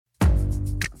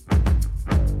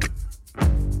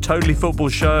Totally Football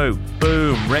Show.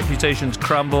 Boom. Reputations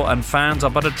crumble and fans are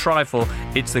but a trifle.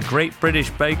 It's the Great British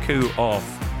Baku of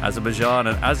Azerbaijan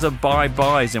and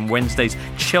Azerbaijan's in Wednesday's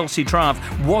Chelsea triumph.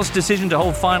 Was decision to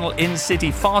hold final in City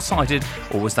far-sighted,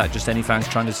 or was that just any fans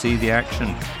trying to see the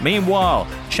action? Meanwhile,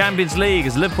 Champions League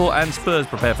as Liverpool and Spurs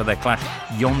prepare for their clash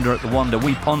yonder at the Wanda,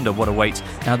 we ponder what awaits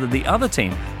now that the other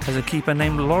team has a keeper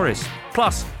named Loris.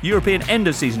 Plus, European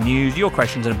end-of-season news, your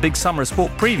questions and a big summer of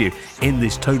sport preview in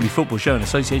this Totally Football Show in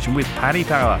association with Paddy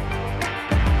Power.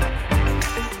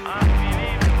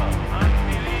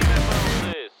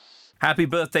 Happy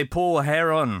birthday, Paul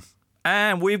Heron.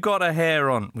 And we've got a hair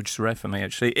on, which is rare for me,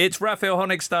 actually. It's Raphael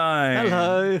Honigstein.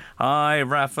 Hello. Hi,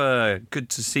 Rafa. Good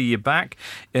to see you back.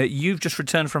 You've just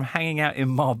returned from hanging out in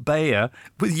Marbella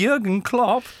with Jurgen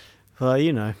Klopp. Well,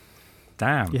 you know.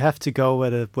 Damn. You have to go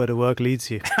where the work leads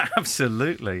you.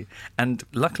 Absolutely. And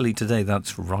luckily today,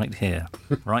 that's right here.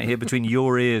 Right here between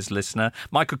your ears, listener.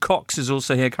 Michael Cox is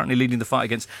also here, currently leading the fight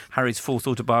against Harry's fourth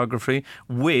autobiography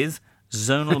with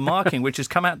Zonal Marking, which has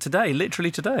come out today,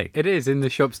 literally today. It is in the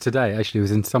shops today. Actually, it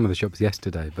was in some of the shops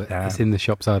yesterday, but It's in the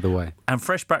shops either way. And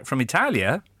fresh back from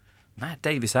Italia, Matt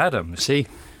Davis-Adams. See?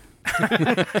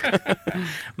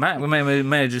 Matt,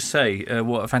 may I just say,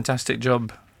 what a fantastic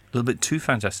job, a little bit too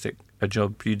fantastic a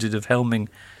job you did of helming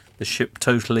the ship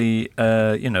totally,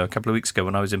 a couple of weeks ago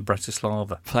when I was in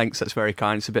Bratislava. Thanks, that's very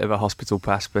kind. It's a bit of a hospital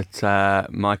pass, but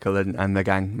Michael and the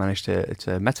gang managed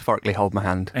to metaphorically hold my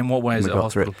hand. In what way is it a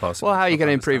hospital pass? Well, how are you going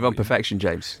to improve on perfection,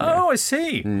 James? Oh, I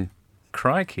see.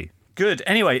 Crikey. Good.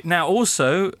 Anyway, now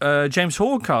also, James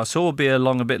Horncastle will be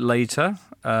along a bit later,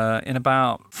 in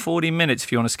about 40 minutes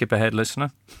if you want to skip ahead,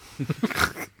 listener.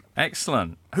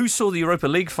 Excellent. Who saw the Europa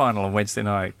League final on Wednesday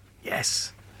night?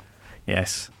 Yes.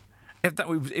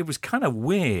 It was kind of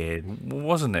weird,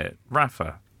 wasn't it,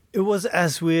 Rafa? It was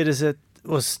as weird as it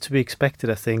was to be expected,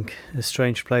 I think. A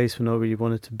strange place where nobody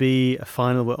wanted to be, a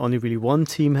final where only really one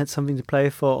team had something to play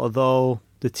for, although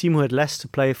the team who had less to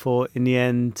play for in the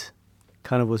end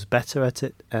kind of was better at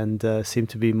it and seemed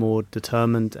to be more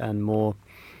determined and more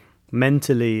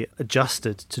mentally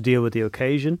adjusted to deal with the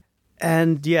occasion.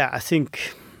 And yeah, I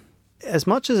think as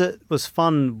much as it was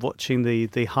fun watching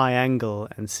the high angle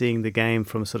and seeing the game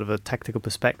from sort of a tactical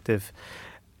perspective,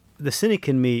 the cynic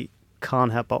in me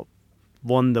can't help but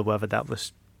wonder whether that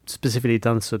was specifically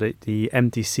done so that the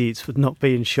empty seats would not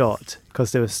be in shot,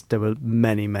 because there were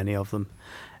many of them.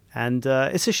 And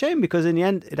it's a shame because in the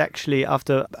end, it actually,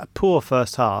 after a poor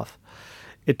first half,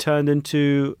 it turned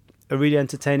into a really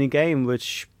entertaining game,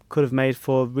 which could have made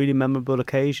for a really memorable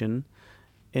occasion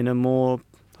in a more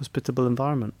hospitable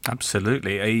environment.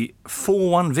 Absolutely. A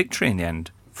 4-1 victory in the end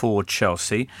for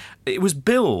Chelsea. It was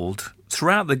billed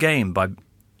throughout the game by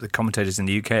the commentators in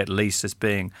the UK at least as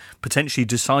being potentially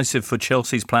decisive for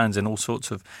Chelsea's plans in all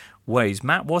sorts of ways.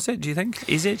 Matt, was it, do you think?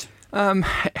 Is it? I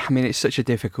mean, it's such a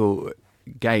difficult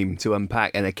game to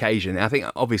unpack an occasion. I think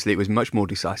obviously it was much more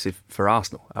decisive for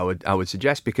Arsenal, I would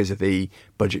suggest, because of the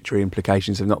budgetary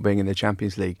implications of not being in the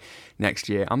Champions League next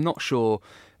year. I'm not sure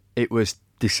it was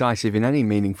decisive in any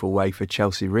meaningful way for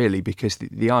Chelsea, really, because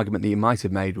the argument that you might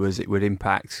have made was it would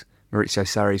impact Maurizio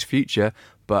Sarri's future,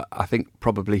 but I think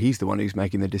probably he's the one who's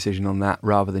making the decision on that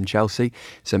rather than Chelsea,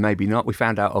 so maybe not. We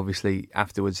found out obviously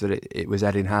afterwards that it was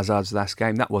Eden Hazard's last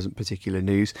game. That wasn't particular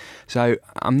news, so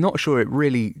I'm not sure it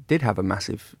really did have a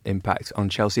massive impact on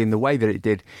Chelsea in the way that it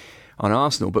did on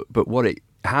Arsenal, but what it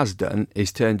has done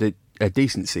is turned a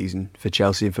decent season for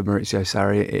Chelsea and for Maurizio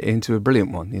Sarri into a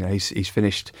brilliant one. You know, he's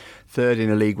finished third in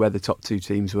a league where the top two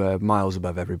teams were miles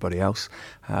above everybody else,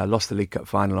 lost the League Cup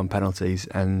final on penalties,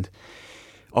 and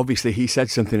obviously he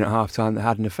said something at half-time that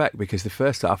had an effect, because the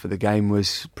first half of the game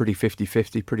was pretty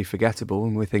 50-50, pretty forgettable,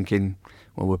 and we're thinking,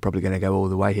 well, we're probably going to go all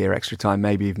the way here, extra time,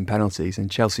 maybe even penalties, and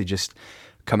Chelsea just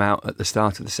come out at the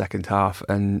start of the second half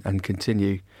and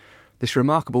continue this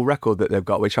remarkable record that they've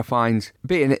got, which I find,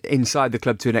 being inside the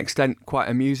club to an extent, quite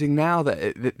amusing now,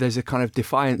 that there's a kind of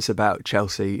defiance about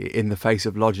Chelsea in the face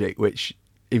of logic, which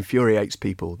infuriates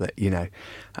people, that, you know,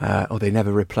 they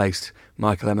never replaced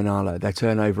Michael Emenalo. Their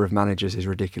turnover of managers is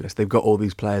ridiculous. They've got all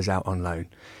these players out on loan.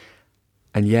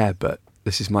 And yeah, but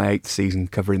this is my 8th season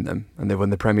covering them, and they've won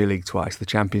the Premier League twice, the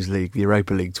Champions League, the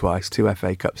Europa League twice, 2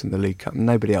 FA Cups and the League Cup, and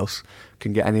nobody else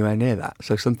can get anywhere near that.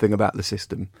 So something about the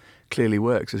system clearly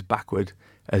works, as backward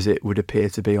as it would appear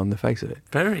to be on the face of it.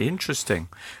 Very interesting.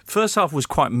 First half was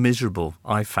quite miserable,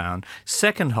 I found.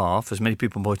 Second half, as many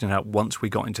people pointed out once we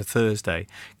got into Thursday,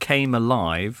 came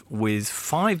alive with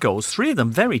 5 goals, 3 of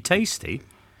them very tasty.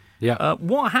 Yeah.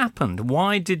 What happened?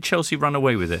 Why did Chelsea run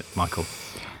away with it, Michael?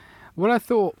 Well, I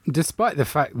thought, despite the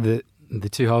fact that the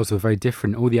two halves were very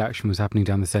different, all the action was happening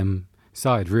down the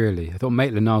side, really. I thought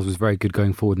Maitland-Niles was very good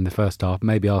going forward in the first half,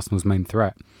 maybe Arsenal's main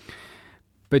threat.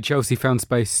 But Chelsea found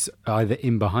space either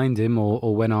in behind him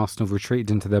or when Arsenal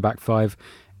retreated into their back five,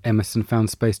 Emerson found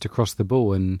space to cross the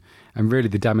ball. And really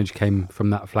the damage came from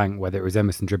that flank, whether it was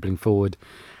Emerson dribbling forward,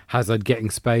 Hazard getting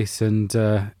space, and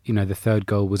the third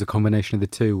goal was a combination of the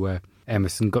two, where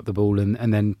Emerson got the ball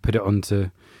and then put it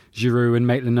onto Giroud, and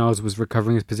Maitland-Niles was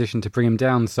recovering his position to bring him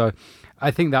down. So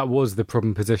I think that was the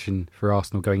problem position for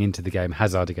Arsenal going into the game.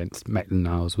 Hazard against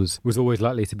Maitland-Niles was always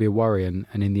likely to be a worry, and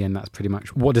in the end that's pretty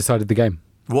much what decided the game.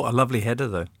 What a lovely header,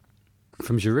 though.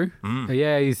 From Giroud?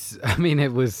 Yeah,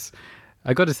 it was...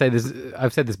 I got to say,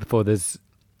 I've said this before, there's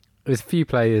few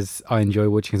players I enjoy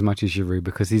watching as much as Giroud,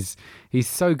 because he's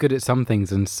so good at some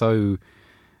things and so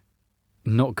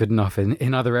not good enough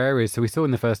in other areas. So we saw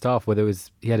in the first half where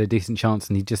he had a decent chance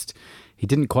and he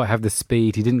didn't quite have the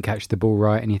speed, he didn't catch the ball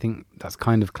right, and you think that's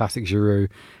kind of classic Giroud.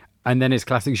 And then it's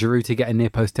classic Giroud to get a near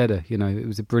post header. It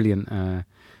was a brilliant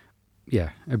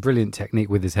technique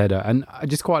with his header. And I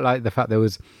just quite like the fact there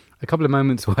was a couple of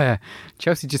moments where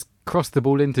Chelsea just crossed the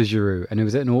ball into Giroud, and it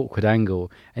was at an awkward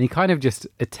angle, and he kind of just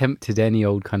attempted any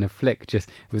old kind of flick. It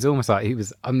was almost like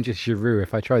I'm just Giroud.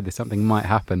 If I tried this, something might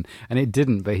happen, and it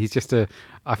didn't. But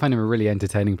I find him a really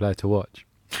entertaining player to watch.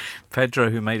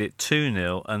 Pedro, who made it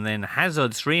 2-0, and then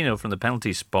Hazard 3-0 from the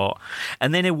penalty spot,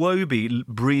 and then Iwobi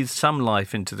breathed some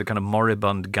life into the kind of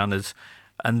moribund Gunners,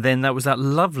 and then that was that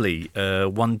lovely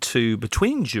 1-2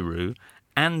 between Giroud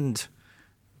and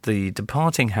the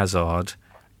departing Hazard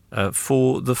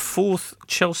for the fourth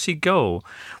Chelsea goal.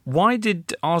 Why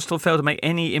did Arsenal fail to make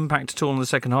any impact at all in the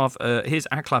second half? Here's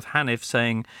Aklaf Hanif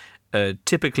saying,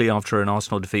 typically after an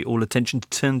Arsenal defeat, all attention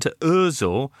turned to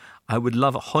Ozil. I would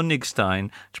love Honigstein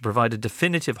to provide a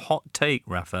definitive hot take,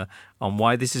 Rafa, on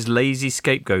why this is lazy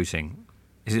scapegoating.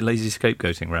 Is it lazy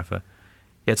scapegoating, Rafa?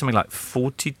 He had something like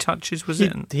 40 touches, was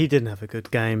it? He didn't have a good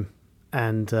game.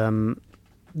 And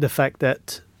the fact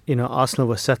that Arsenal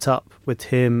were set up with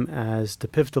him as the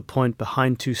pivotal point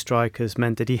behind two strikers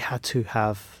meant that he had to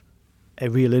have a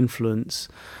real influence,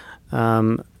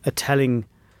 a telling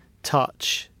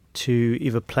touch to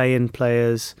either play in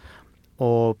players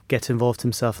or get involved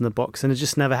himself in the box, and it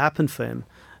just never happened for him.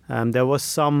 There was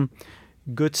some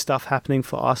good stuff happening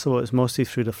for Arsenal. It was mostly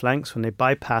through the flanks when they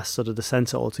bypassed sort of the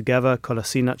centre altogether.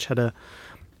 Kolasinac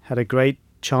had a great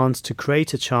chance to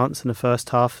create a chance in the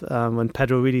first half when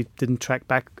Pedro really didn't track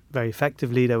back very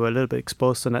effectively. They were a little bit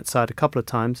exposed on that side a couple of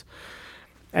times,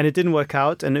 and it didn't work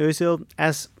out. And Ozil,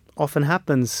 as often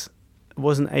happens,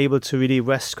 wasn't able to really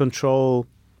wrest control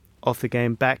of the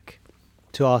game back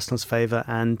to Arsenal's favour,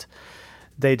 and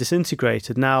they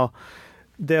disintegrated. Now,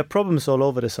 there are problems all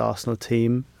over this Arsenal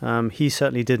team. He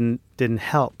certainly didn't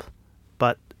help,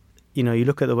 but you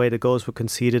look at the way the goals were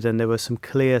conceded, and there were some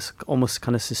clear, almost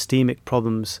kind of systemic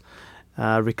problems,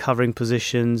 recovering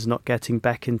positions, not getting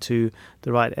back into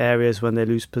the right areas when they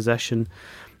lose possession.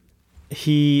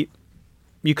 You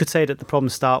could say that the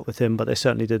problems start with him, but they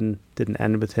certainly didn't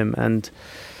end with him, and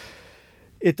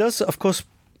it does, of course,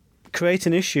 create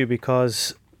an issue,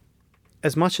 because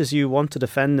as much as you want to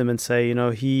defend him and say,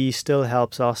 he still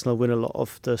helps Arsenal win a lot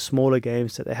of the smaller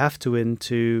games that they have to win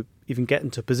to even get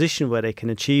into a position where they can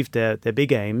achieve their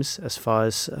big aims as far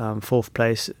as fourth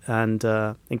place and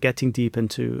getting deep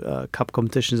into cup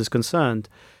competitions is concerned.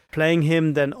 Playing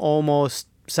him then almost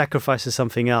sacrifices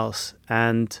something else,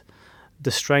 and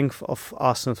the strength of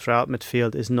Arsenal throughout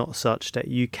midfield is not such that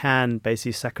you can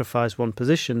basically sacrifice one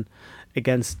position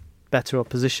against better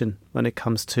opposition when it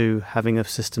comes to having a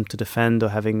system to defend or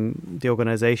having the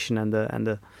organisation and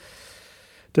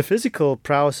the physical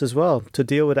prowess as well to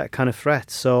deal with that kind of threat.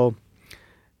 So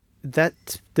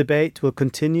that debate will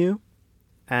continue,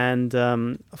 and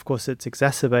of course it's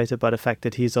exacerbated by the fact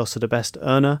that he's also the best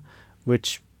earner,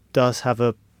 which does have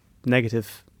a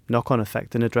negative knock-on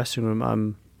effect in the dressing room,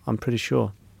 I'm pretty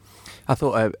sure. I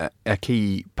thought a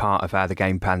key part of how the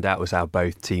game panned out was how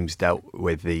both teams dealt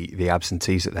with the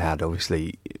absentees that they had.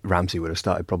 Obviously, Ramsey would have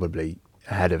started probably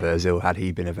ahead of Ozil had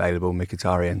he been available.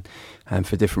 Mkhitaryan,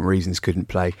 for different reasons, couldn't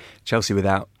play. Chelsea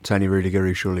without Tony Rudiger,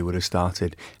 who surely would have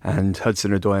started, and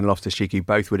Hudson-Odoi and Loftus-Cheek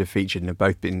both would have featured and have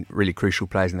both been really crucial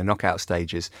players in the knockout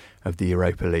stages of the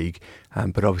Europa League.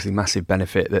 But obviously, massive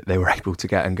benefit that they were able to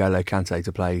get N'Golo Kante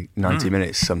to play 90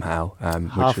 minutes somehow.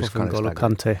 Half which was of N'Golo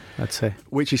Kante, I'd say.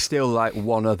 Which is still like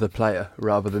one other player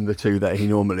rather than the two that he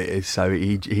normally is. So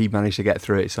he managed to get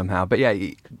through it somehow. But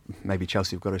yeah, maybe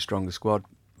Chelsea have got a stronger squad.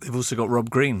 They've also got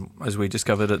Rob Green, as we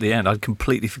discovered at the end. I'd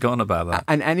completely forgotten about that.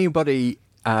 And anybody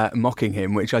mocking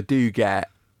him, which I do get,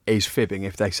 is fibbing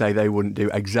if they say they wouldn't do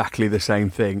exactly the same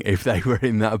thing if they were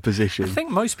in that position. I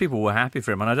think most people were happy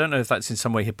for him, and I don't know if that's in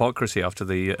some way hypocrisy after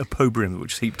the opprobrium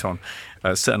which heaped on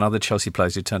certain other Chelsea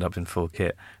players who turned up in full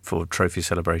kit for trophy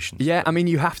celebrations. Yeah, I mean,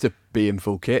 you have to be in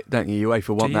full kit, don't you?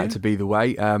 UEFA want that to be the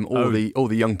way. All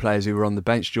the young players who were on the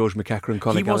bench, George McEachran and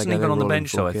Conor Gallagher. He wasn't even on the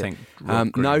bench, though, I think.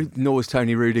 No, nor was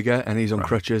Tony Rudiger, and he's on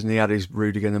crutches, and he had his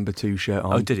Rudiger number 2 shirt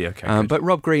on. Oh, did he? Okay. But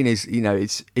Rob Green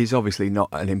is obviously not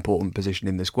an important position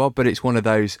in the squad, but it's one of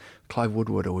those. Clive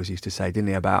Woodward always used to say, didn't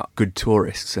he, about good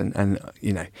tourists, and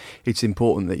it's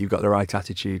important that you've got the right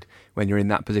attitude when you're in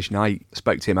that position. I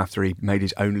spoke to him after he made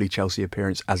his only Chelsea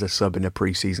appearance as a sub in a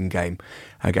pre-season game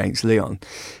against Lyon.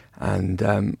 And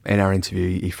in our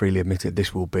interview, he freely admitted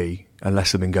this will be,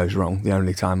 unless something goes wrong, the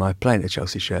only time I play in a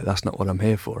Chelsea shirt. That's not what I'm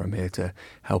here for. I'm here to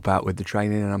help out with the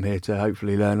training, and I'm here to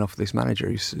hopefully learn off this manager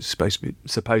who's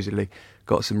supposedly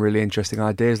got some really interesting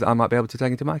ideas that I might be able to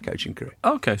take into my coaching career.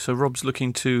 Okay, so Rob's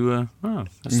looking to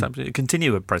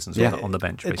continue a presence on the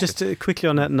bench. Basically. Just quickly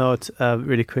on that note,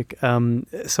 really quick,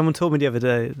 someone told me the other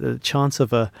day the chance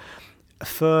of a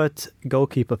third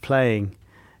goalkeeper playing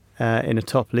in a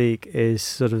top league is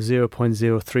sort of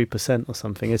 0.03% or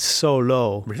something. It's so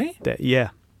low. Really? That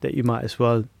you might as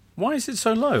well. Why is it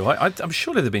so low? I'm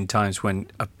sure there have been times when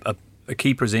a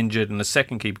keeper's injured and a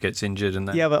second keeper gets injured. And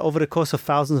then... Yeah, but over the course of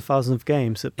thousands and thousands of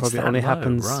games, it probably only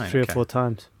happens 3 or 4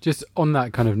 times. Just on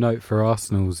that kind of note for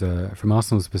from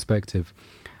Arsenal's perspective,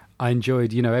 I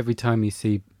enjoyed, every time you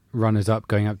see runners up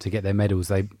going up to get their medals,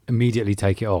 they immediately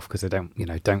take it off because they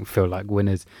don't feel like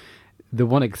winners. The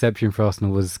one exception for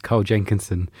Arsenal was Carl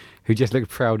Jenkinson, who just looked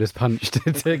proud as punch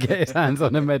to get his hands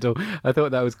on a medal. I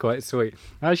thought that was quite sweet.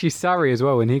 Actually, Sarri as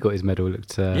well, when he got his medal,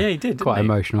 looked he did, quite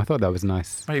emotional. I thought that was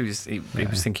nice. He was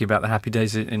thinking about the happy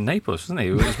days in Naples, wasn't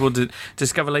he? We'll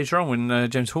discover later on when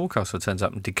James Horncastle turns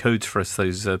up and decodes for us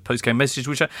those post-game messages,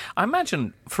 which I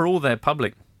imagine, for all their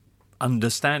public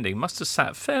understanding, must have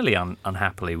sat fairly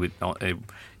unhappily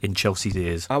in Chelsea's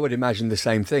ears. I would imagine the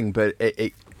same thing, but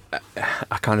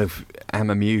I kind of am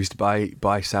amused by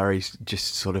Sarri's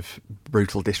just sort of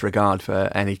brutal disregard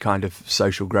for any kind of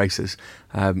social graces,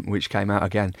 which came out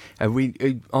again.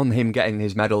 On him getting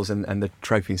his medals and the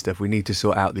trophy and stuff, we need to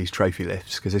sort out these trophy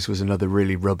lifts, because this was another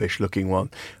really rubbish looking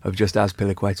one of just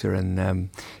Azpilicueta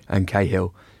and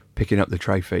Cahill picking up the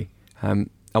trophy.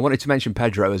 I wanted to mention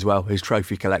Pedro as well, his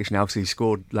trophy collection. Obviously, he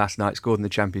scored last night, scored in the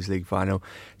Champions League final.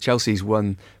 Chelsea's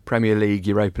won Premier League,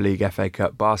 Europa League, FA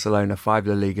Cup. Barcelona, 5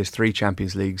 La Ligas, 3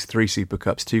 Champions Leagues, 3 Super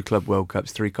Cups, 2 Club World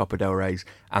Cups, 3 Copa del Reys,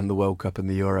 and the World Cup and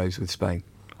the Euros with Spain.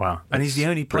 Wow. And he's the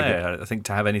only player, I think,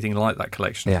 to have anything like that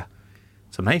collection. Yeah.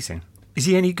 It's amazing. Is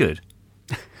he any good?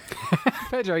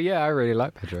 Pedro, I really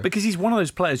like Pedro. Because he's one of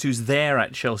those players who's there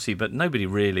at Chelsea, but nobody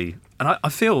really... And I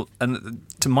feel, and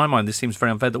to my mind, this seems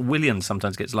very unfair, that Willian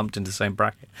sometimes gets lumped into the same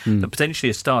bracket. That potentially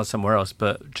a star somewhere else,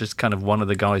 but just kind of one of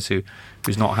the guys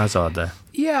who's not Hazard there.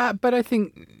 Yeah, but I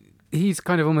think he's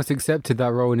kind of almost accepted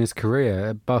that role in his career.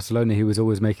 At Barcelona, he was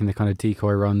always making the kind of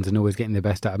decoy runs and always getting the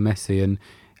best out of Messi, and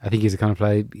I think he's the kind of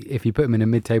player, if you put him in a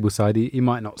mid-table side, he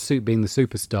might not suit being the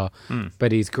superstar,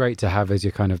 but he's great to have as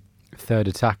your kind of third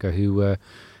attacker who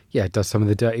does some of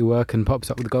the dirty work and pops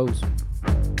up with goals.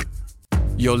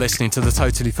 You're listening to the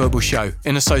Totally Football Show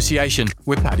in association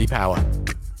with Paddy Power.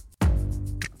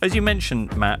 As you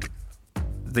mentioned, Matt,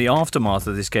 the aftermath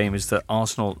of this game is that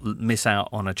Arsenal miss out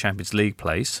on a Champions League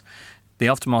place. The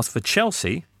aftermath for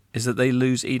Chelsea is that they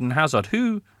lose Eden Hazard.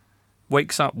 Who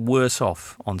wakes up worse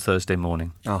off on Thursday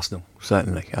morning? Arsenal,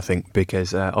 certainly, I think,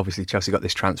 because obviously Chelsea got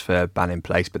this transfer ban in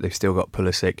place, but they've still got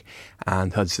Pulisic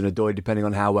and Hudson-Odoi, depending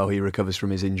on how well he recovers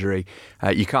from his injury.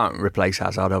 You can't replace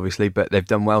Hazard, obviously, but they've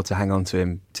done well to hang on to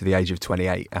him to the age of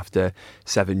 28 after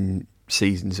 7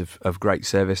 seasons of great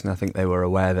service, and I think they were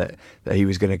aware that he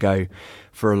was going to go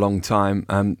for a long time.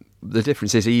 The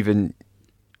difference is, even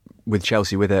with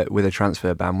Chelsea with a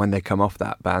transfer ban, when they come off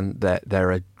that ban,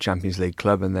 they're a Champions League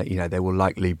club, and they will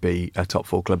likely be a top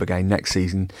 4 club again next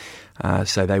season.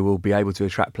 So they will be able to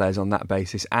attract players on that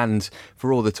basis. And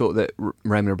for all the talk that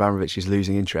Roman Abramovich is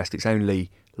losing interest, it's only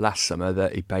last summer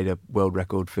that he paid a world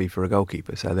record fee for a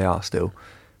goalkeeper. So they are still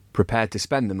prepared to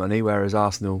spend the money, whereas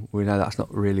Arsenal, we know that's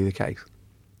not really the case.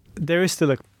 There is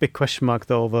still a big question mark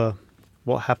though over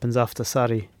what happens after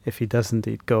Sarri if he does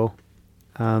indeed go.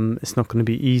 It's not going to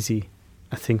be easy,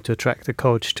 I think, to attract a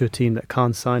coach to a team that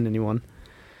can't sign anyone,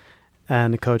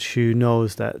 and a coach who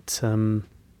knows that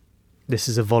this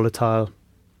is a volatile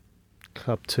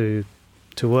club to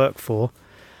work for.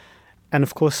 And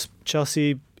of course,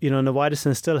 Chelsea, in the wider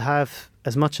sense, still have,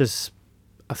 as much as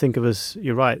I think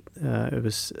you're right, it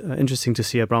was interesting to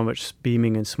see Abramovich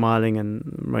beaming and smiling,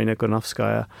 and Marina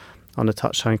Gornovskaya on the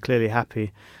touchline, clearly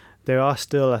happy. There are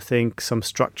still, I think, some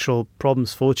structural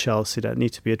problems for Chelsea that need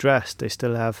to be addressed. They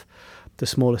still have the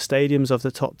smaller stadiums of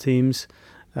the top teams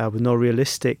with no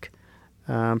realistic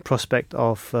prospect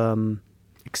of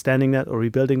extending that or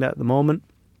rebuilding that at the moment.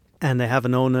 And they have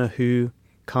an owner who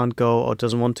can't go or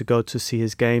doesn't want to go to see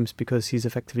his games because he's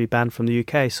effectively banned from the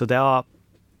UK. So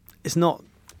it's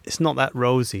not that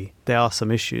rosy. There are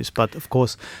some issues, but of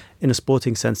course, in a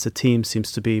sporting sense, the team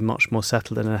seems to be much more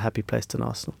settled and in a happy place than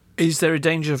Arsenal. Is there a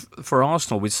danger for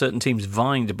Arsenal, with certain teams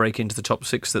vying to break into the top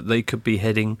 6, that they could be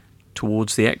heading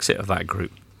towards the exit of that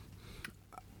group?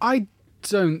 I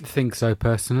don't think so,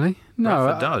 personally. No,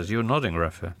 Rafa does. You're nodding,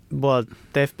 Rafa. Well,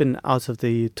 they've been out of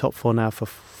the top 4 now for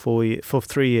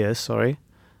 3 years. Sorry,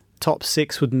 top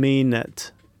 6 would mean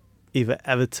that either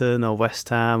Everton or West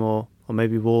Ham or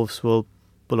maybe Wolves will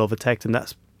overtake them.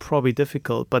 That's probably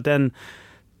difficult. But then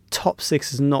top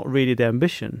 6 is not really the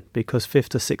ambition, because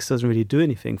 5th or 6th doesn't really do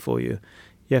anything for you.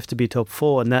 You have to be top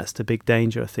 4, and that's the big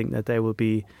danger, I think, that they will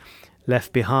be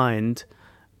left behind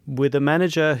with a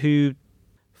manager who,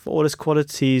 for all his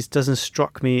qualities, doesn't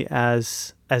struck me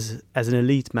as an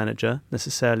elite manager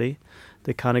necessarily.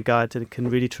 The kind of guy that can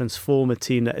really transform a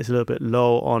team that is a little bit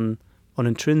low on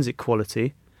intrinsic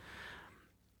quality,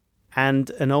 and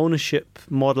an ownership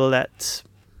model that,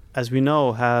 as we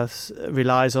know,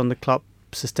 relies on the club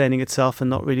sustaining itself and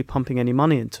not really pumping any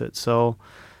money into it. So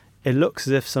it looks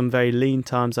as if some very lean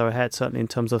times are ahead, certainly in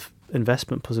terms of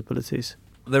investment possibilities.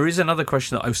 There is another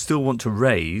question that I still want to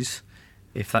raise,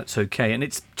 if that's okay, and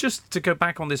it's just to go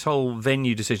back on this whole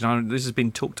venue decision. This has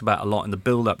been talked about a lot in the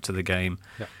build-up to the game,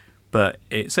 but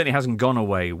it certainly hasn't gone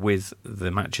away with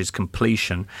the match's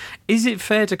completion. Is it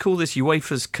fair to call this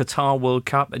UEFA's Qatar World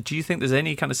Cup? Do you think there's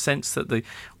any kind of sense that the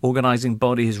organising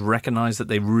body has recognised that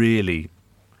they really...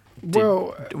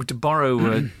 Well, to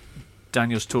borrow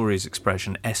Daniel Story's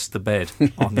expression, S the bed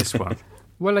on this one.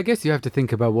 Well, I guess you have to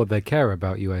think about what they care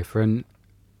about, UEFA, and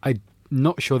I'm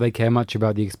not sure they care much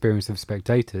about the experience of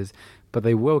spectators, but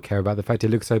they will care about the fact it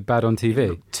looks so bad on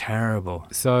TV. Terrible.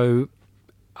 So,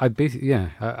 I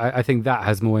think that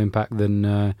has more impact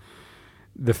than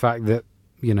the fact that,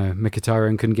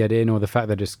 Mkhitaryan couldn't get in, or the fact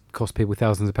that it just cost people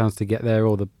thousands of pounds to get there,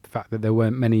 or the fact that there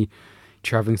weren't many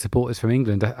travelling supporters from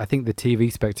England. I think the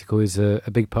TV spectacle is a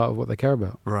big part of what they care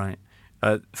about. Right.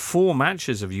 4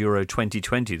 matches of Euro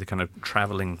 2020, the kind of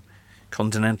travelling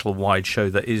continental-wide show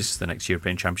that is the next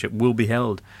European Championship, will be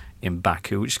held in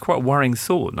Baku, which is quite a worrying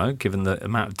thought, no? Given the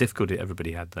amount of difficulty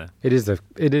everybody had there. It is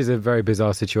a very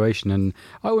bizarre situation, and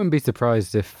I wouldn't be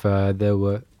surprised if there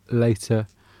were later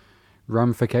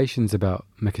ramifications about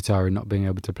Mkhitaryan not being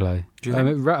able to play.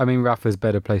 I mean, Rafa's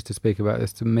better placed to speak about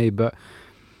this than me, but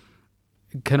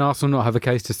can Arsenal not have a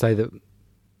case to say that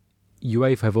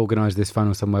UEFA have organised this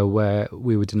final somewhere where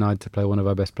we were denied to play one of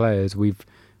our best players? We've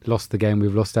lost the game,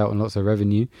 we've lost out on lots of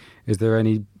revenue. Is there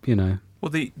any, Well,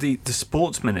 the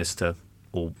sports minister,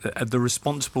 or the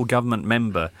responsible government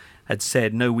member, had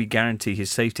said, no, we guarantee his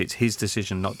safety. It's his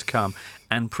decision not to come.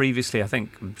 And previously, I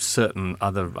think certain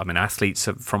other, athletes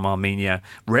from Armenia,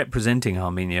 representing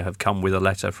Armenia, have come with a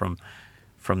letter from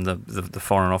the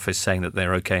Foreign Office saying that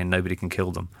they're okay and nobody can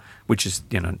kill them, which is,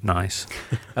 nice.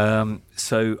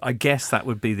 So I guess that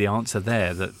would be the answer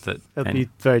there. That it'll be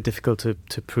very difficult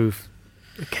to prove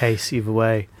a case either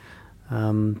way.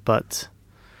 But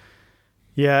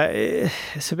yeah,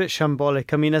 it's a bit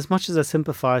shambolic. I mean, as much as I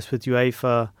sympathise with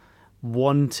UEFA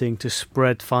wanting to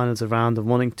spread finals around and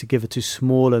wanting to give it to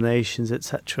smaller nations,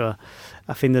 etc.,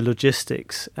 I think the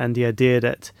logistics and the idea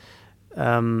that,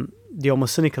 the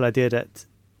almost cynical idea that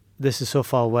this is so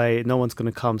far away, no one's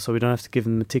going to come, so we don't have to give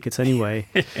them the tickets anyway.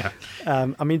 Yeah.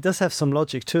 It does have some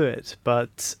logic to it,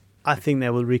 but I think they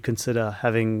will reconsider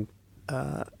having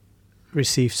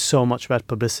received so much bad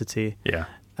publicity. Yeah.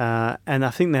 And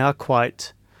I think they are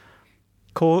quite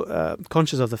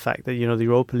conscious of the fact that, the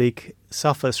Europa League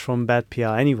suffers from bad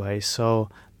PR anyway, so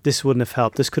this wouldn't have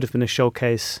helped. This could have been a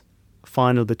showcase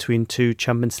final between 2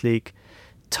 Champions League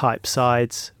type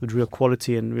sides with real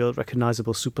quality and real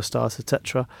recognisable superstars,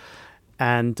 etc.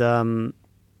 And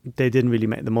they didn't really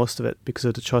make the most of it because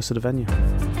of the choice of the venue.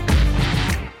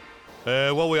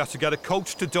 We had to get a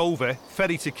coach to Dover,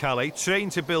 ferry to Calais, train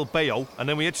to Bilbao, and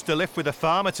then we hitched the lift with a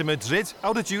farmer to Madrid.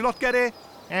 How did you lot get here?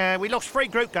 We lost 3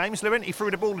 group games. Llorente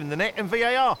threw the ball in the net and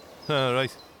VAR.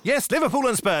 Right. Yes, Liverpool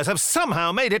and Spurs have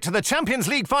somehow made it to the Champions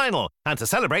League final. And to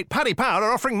celebrate, Paddy Power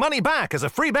are offering money back as a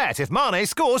free bet if Mane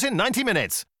scores in 90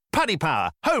 minutes. Paddy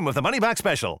Power, home of the money back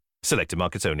special. Selected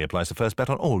markets only. Applies to first bet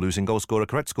on all losing goal scorer,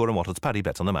 correct score and what odds Paddy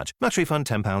bets on the match. Match refund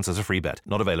 £10 as a free bet.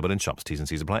 Not available in shops. T's and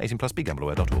C's apply. 18+.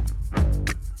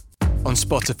 BeGambleAware.org. On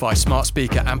Spotify, smart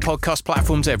speaker and podcast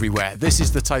platforms everywhere, this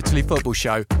is the Totally Football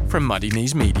Show from Muddy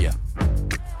Knees Media.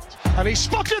 And he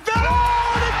spotted that.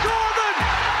 Oh, they caught them!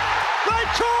 They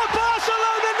caught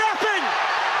Barcelona napping!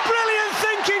 Brilliant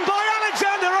thinking by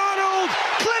Alexander Arnold.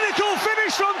 Clinical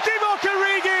finish from Divock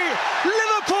Origi.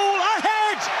 Liverpool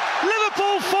ahead.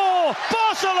 Liverpool 4,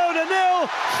 Barcelona 0,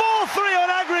 4-3 on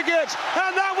aggregate.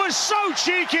 And that was so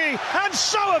cheeky and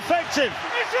so effective.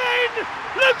 It's in!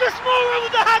 Lucas Moura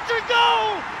with the hat-trick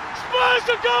goal! Spurs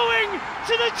are going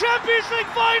to the Champions League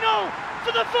final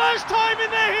for the first time in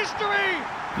their history!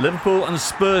 Liverpool and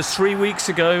Spurs 3 weeks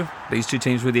ago. These two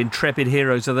teams were the intrepid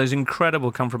heroes of those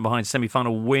incredible come-from-behind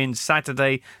semi-final wins.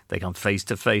 Saturday, they come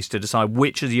face-to-face to decide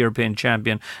which is the European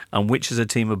champion and which is a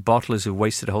team of bottlers who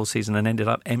wasted a whole season and ended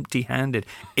up empty-handed.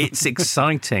 It's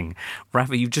exciting.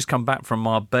 Rafa, you've just come back from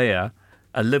Marbella.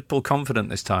 Are Liverpool confident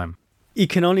this time? You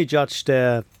can only judge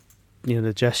their,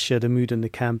 the gesture, the mood in the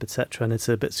camp, etc., and it's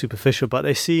a bit superficial, but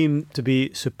they seem to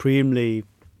be supremely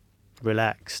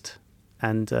relaxed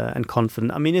and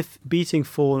confident. I mean, if beating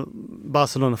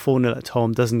Barcelona 4-0 at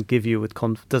home doesn't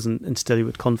instill you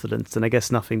with confidence, then I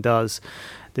guess nothing does.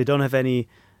 They don't have any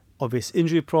obvious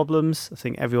injury problems. I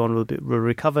think everyone will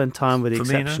recover in time, with the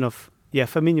exception of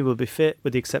Firmino will be fit,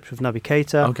 with the exception of Naby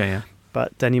Keita. Okay, yeah.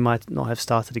 But then he might not have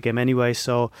started the game anyway.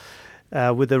 So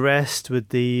with the rest, with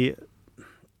the,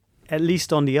 at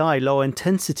least on the eye, low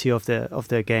intensity of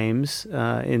their games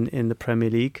in the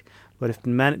Premier League, but have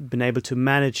been able to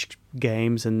manage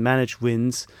games and manage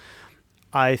wins,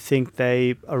 I think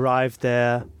they arrived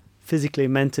there physically,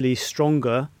 mentally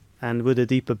stronger and with a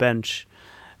deeper bench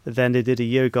than they did a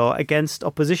year ago against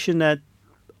opposition that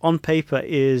on paper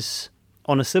is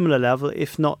on a similar level,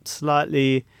 if not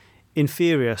slightly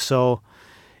inferior. So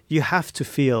you have to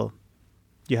feel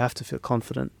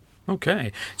confident.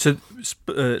 Okay. So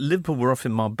Liverpool were off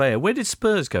in Marbella. Where did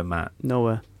Spurs go, Matt?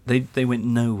 Nowhere. They went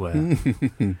nowhere.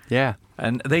 Yeah.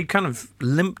 And they kind of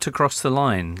limped across the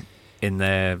line in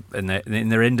their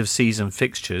end of season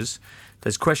fixtures.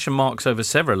 There's question marks over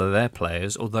several of their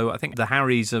players, although I think the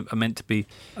Harrys are meant to be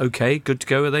okay, good to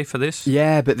go, are they, for this?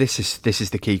 Yeah, but this is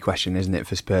the key question, isn't it,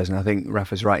 for Spurs? And I think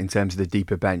Rafa's right in terms of the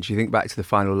deeper bench. You think back to the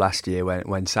final last year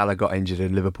when Salah got injured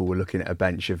and Liverpool were looking at a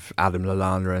bench of Adam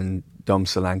Lallana and Dom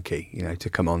Solanke, to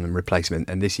come on and replacement.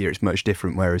 And this year it's much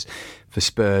different, whereas for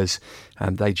Spurs,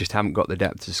 they just haven't got the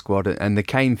depth of squad. And the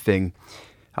Kane thing,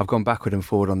 I've gone backward and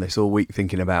forward on this all week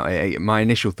thinking about it. My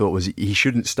initial thought was he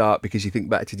shouldn't start because you think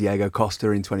back to Diego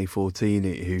Costa in 2014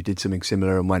 who did something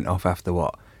similar and went off after,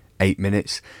 8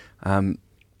 minutes.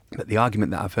 But the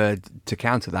argument that I've heard to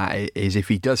counter that is if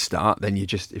he does start, then you're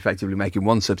just effectively making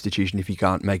one substitution if he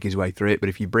can't make his way through it. But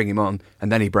if you bring him on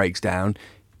and then he breaks down,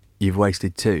 you've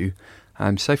wasted two.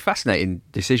 So fascinating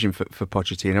decision for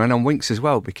Pochettino, and on Winks as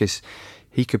well, because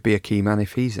he could be a key man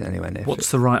if he's anywhere near.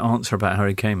 What's the right answer about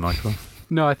Harry Kane, Michael?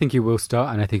 No, I think he will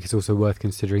start, and I think it's also worth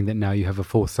considering that now you have a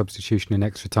fourth substitution in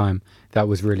extra time. That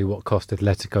was really what cost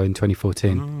Atletico in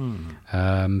 2014.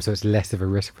 So it's less of a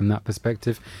risk from that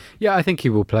perspective. Yeah, I think he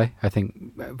will play. I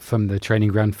think from the training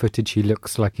ground footage, he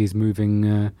looks like he's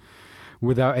moving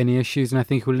without any issues, and I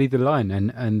think he'll lead the line.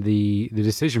 And the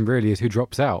decision really is who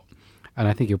drops out. And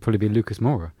I think it'll probably be Lucas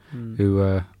Moura, who,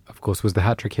 of course, was the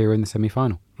hat-trick hero in the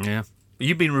semi-final. Yeah.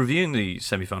 You've been reviewing the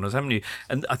semi-finals, haven't you?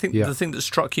 And I think the thing that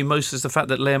struck you most is the fact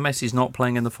that Leo Messi's not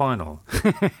playing in the final.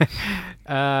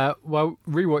 Well,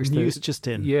 rewatched news just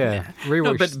in. Yeah.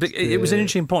 No, but it was an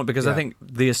interesting point because I think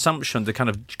the assumption, the kind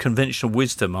of conventional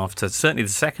wisdom after certainly the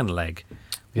second leg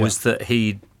was that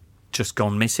he'd just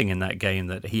gone missing in that game,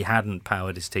 that he hadn't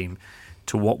powered his team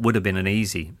to what would have been an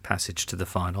easy passage to the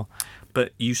final.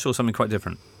 But you saw something quite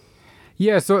different.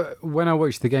 Yeah, so when I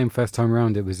watched the game first time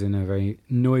around, it was in a very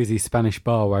noisy Spanish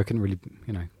bar where I couldn't really,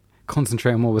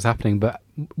 concentrate on what was happening. But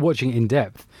watching it in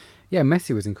depth,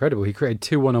 Messi was incredible. He created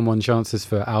 2 one-on-one chances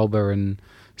for Alba and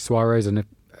Suarez, and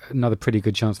another pretty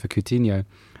good chance for Coutinho.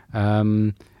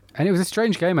 And it was a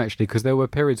strange game, actually, because there were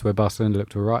periods where Barcelona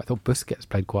looked all right. I thought Busquets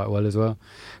played quite well as well.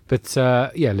 But,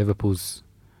 Liverpool's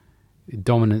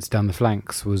dominance down the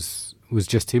flanks was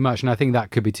just too much, and I think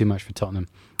that could be too much for Tottenham.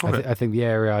 Okay. I think the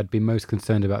area I'd be most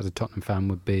concerned about as a Tottenham fan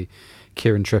would be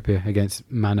Kieran Trippier against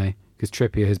Mane, because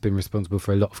Trippier has been responsible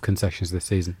for a lot of concessions this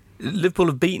season. Liverpool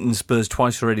have beaten Spurs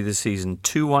twice already this season,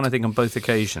 2-1 I think on both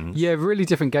occasions. Yeah, really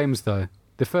different games though.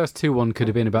 The first 2-1 could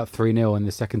have been about 3-0 and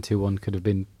the second 2-1 could have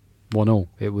been 1-1.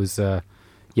 It was,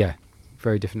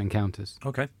 very different encounters.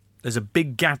 Okay. There's a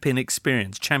big gap in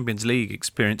experience, Champions League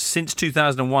experience. Since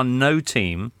 2001, no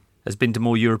team has been to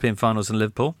more European finals than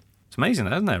Liverpool. It's amazing,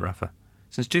 isn't it, Rafa?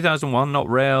 Since 2001, not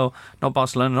Real, not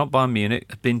Barcelona, not Bayern Munich,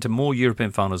 have been to more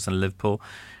European finals than Liverpool.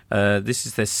 This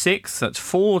is their 6th. That's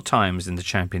 4 times in the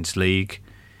Champions League.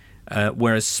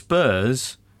 Whereas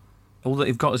Spurs, all that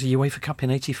they've got is a UEFA Cup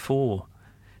in 84.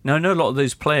 Now, I know a lot of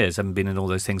those players haven't been in all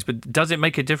those things, but does it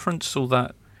make a difference, all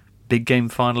that big game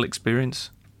final experience?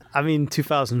 I mean,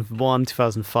 2001,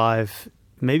 2005,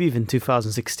 maybe even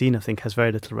 2016, I think, has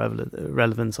very little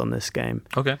relevance on this game.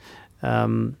 Okay.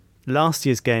 Last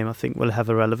year's game, I think, will have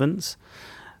a relevance.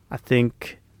 I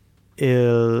think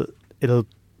it'll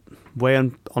weigh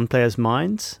on players'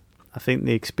 minds. I think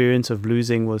the experience of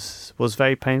losing was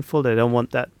very painful. They don't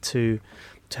want that to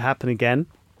happen again.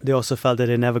 They also felt that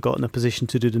they never got in a position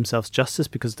to do themselves justice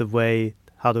because of the way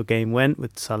how the game went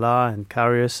with Salah and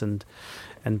Karius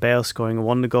and Bale scoring a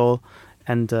wonder goal.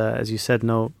 And as you said,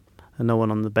 no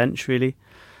one on the bench really.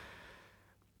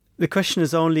 The question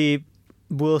is only,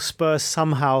 will Spurs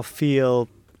somehow feel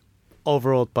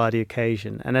overawed by the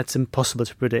occasion? And that's impossible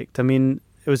to predict. I mean,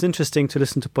 it was interesting to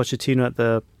listen to Pochettino at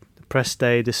the press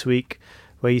day this week,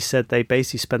 where he said they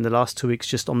basically spent the last 2 weeks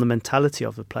just on the mentality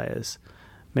of the players,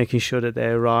 making sure that they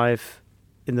arrive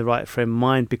in the right frame of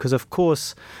mind. Because, of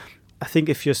course, I think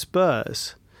if you're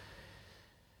Spurs,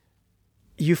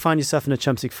 you find yourself in a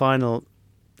Champions League final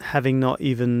having not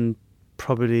even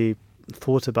probably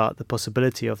thought about the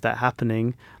possibility of that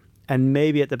happening, and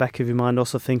maybe at the back of your mind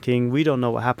also thinking, we don't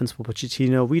know what happens with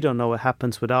Pochettino, we don't know what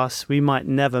happens with us, we might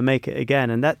never make it again.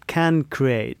 And that can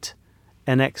create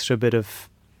an extra bit of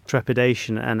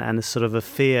trepidation and a sort of a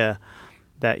fear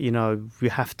that, you know, we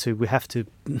have to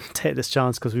take this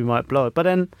chance because we might blow it. But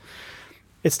then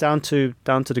it's down to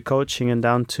the coaching and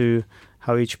down to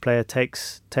how each player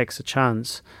takes a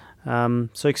chance.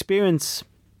 So experience,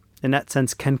 in that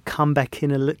sense, can come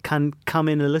in a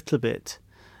little bit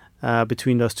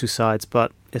between those two sides,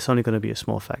 but it's only going to be a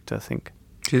small factor, I think.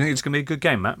 Do you think it's going to be a good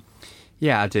game, Matt?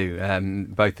 Yeah, I do.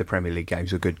 Both the Premier League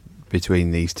games are good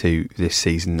between these two this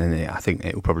season, and I think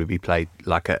it will probably be played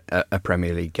like a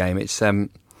Premier League game. It's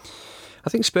I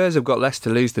think Spurs have got less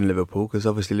to lose than Liverpool, because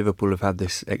obviously Liverpool have had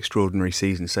this extraordinary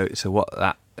season. So what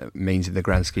that means in the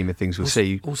grand scheme of things, we'll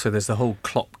see. Also, there's the whole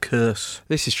Klopp curse.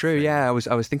 This is true. Yeah, I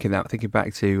was thinking back to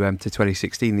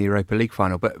 2016, the Europa League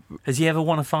final. But has he ever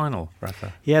won a final,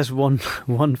 Rafa? He has won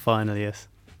one final, yes.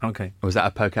 Okay. Was that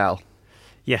a Pokal?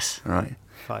 Yes. All right.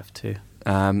 5-2.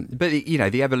 But you know,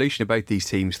 the evolution of both these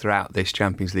teams throughout this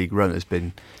Champions League run has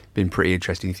been pretty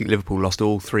interesting. You think Liverpool lost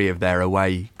all 3 of their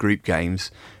away group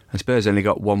games, and Spurs only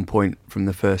got 1 point from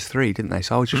the first 3, didn't they?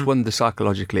 So I just wonder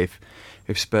psychologically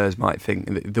if Spurs might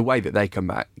think the way that they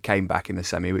came back in the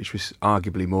semi, which was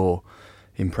arguably more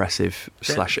impressive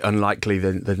 / unlikely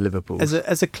than Liverpool.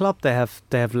 As a club, they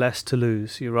have less to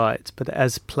lose. You're right, but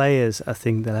as players, I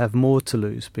think they'll have more to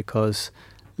lose, because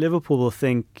Liverpool will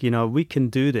think, you know, we can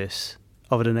do this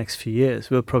over the next few years.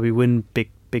 We'll probably win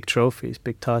big trophies,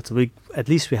 big titles. At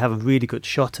least we have a really good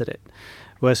shot at it.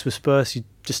 Whereas with Spurs, you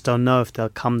just don't know if they'll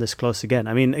come this close again.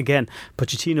 I mean, again,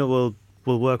 Pochettino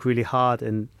will work really hard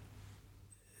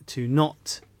to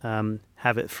not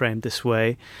have it framed this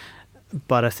way.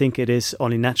 But I think it is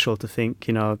only natural to think,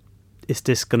 you know, is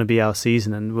this going to be our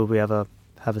season, and will we ever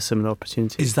have a similar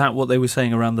opportunity? Is that what they were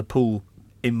saying around the pool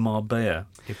in Marbella?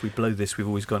 If we blow this, we've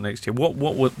always got next year. What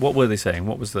were they saying?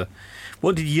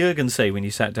 What did Jurgen say when you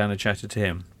sat down and chatted to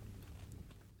him?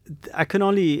 I can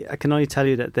only tell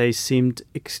you that they seemed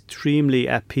extremely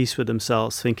at peace with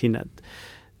themselves, thinking that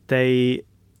they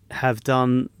have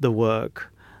done the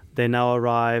work. They now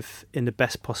arrive in the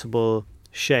best possible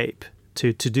shape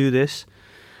to do this.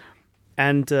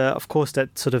 And of course,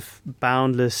 that sort of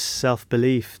boundless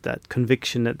self-belief, that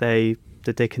conviction that they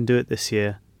can do it this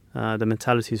year. The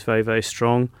mentality is very, very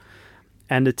strong,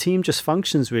 and the team just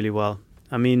functions really well.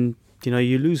 I mean, you know,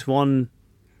 you lose one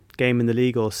game in the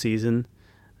league all season.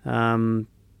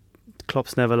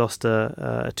 Klopp's never lost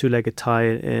a two-legged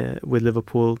tie with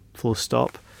Liverpool, full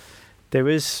stop. There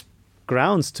is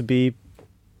grounds to be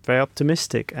very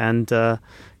optimistic, and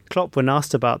Klopp, when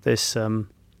asked about this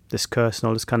curse and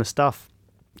all this kind of stuff,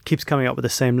 keeps coming up with the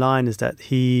same line, is that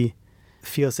he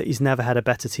feels that he's never had a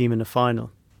better team in the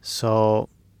final. So,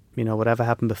 you know, whatever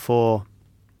happened before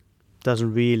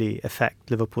doesn't really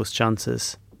affect Liverpool's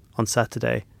chances on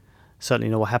Saturday. Certainly,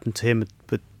 you know, what happened to him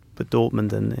with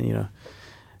Dortmund and, you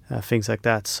know, things like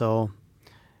that. So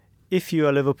if you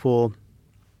are Liverpool,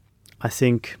 I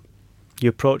think you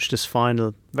approach this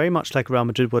final very much like Real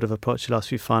Madrid would have approached the last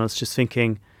few finals, just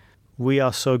thinking, we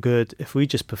are so good, if we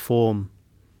just perform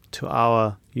to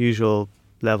our usual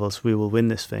levels, we will win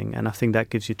this thing. And I think that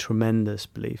gives you tremendous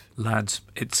belief. Lads,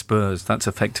 it's Spurs. That's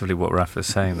effectively what Rafa's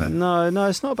saying there. No,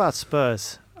 it's not about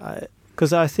Spurs.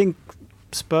 Because I think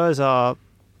Spurs are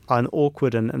an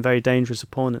awkward and very dangerous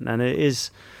opponent, and it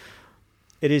is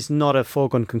it is not a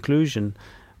foregone conclusion.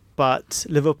 But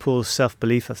Liverpool's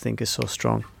self-belief, I think, is so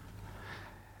strong.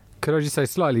 Could I just say,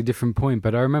 slightly different point,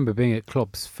 but I remember being at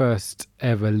Klopp's first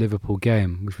ever Liverpool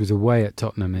game, which was away at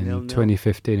Tottenham in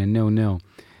 2015, and 0-0.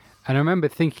 And I remember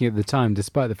thinking at the time,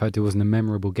 despite the fact it wasn't a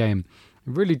memorable game,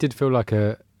 it really did feel like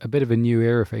a bit of a new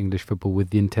era for English football with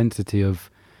the intensity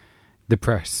of the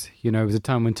press. You know, it was a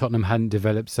time when Tottenham hadn't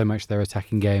developed so much their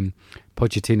attacking game.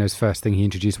 Pochettino's first thing he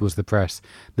introduced was the press.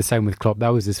 The same with Klopp. That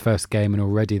was his first game, and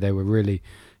already they were really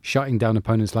shutting down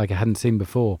opponents like I hadn't seen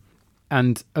before.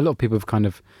 And a lot of people have kind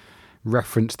of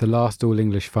referenced the last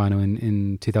All-English final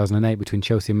in 2008 between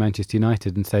Chelsea and Manchester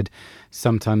United and said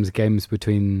sometimes games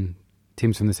between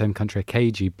teams from the same country are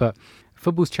cagey, but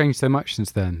football's changed so much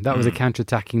since then. That was a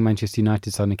counter-attacking Manchester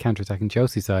United side and a counter-attacking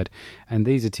Chelsea side, and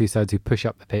these are two sides who push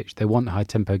up the pitch. They want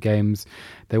high-tempo games,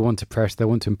 they want to press, they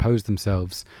want to impose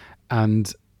themselves,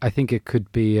 and I think it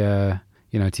could be to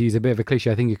use a bit of a cliche,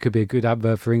 I think it could be a good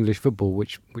advert for English football,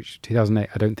 which 2008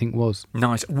 I don't think was.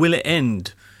 Nice. Will it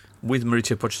end with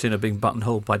Mauricio Pochettino being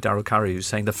buttonholed by Daryl Curry, who's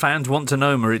saying, the fans want to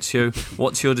know, Mauricio,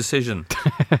 what's your decision?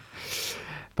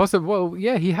 Possibly. Well,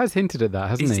 yeah, he has hinted at that,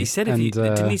 hasn't he? He said,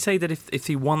 didn't he say that if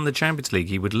he won the Champions League,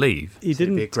 he would leave? He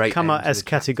didn't come out as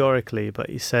categorically, but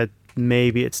he said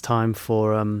maybe it's time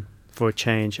for a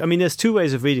change. I mean, there's two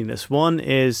ways of reading this. One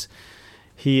is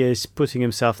he is putting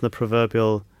himself in the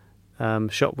proverbial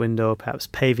shop window, perhaps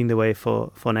paving the way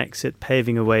for an exit,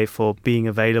 paving a way for being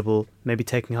available, maybe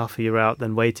taking half a year out,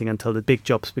 then waiting until the big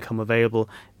jobs become available.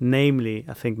 Namely,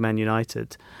 I think Man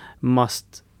United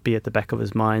must be at the back of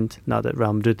his mind now that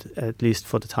Real Madrid, at least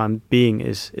for the time being,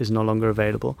 is no longer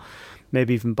available.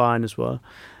 Maybe even Bayern as well.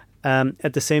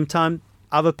 At the same time,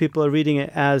 other people are reading it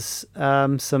as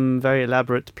some very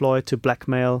elaborate ploy to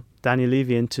blackmail Daniel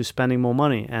Levy into spending more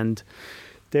money. And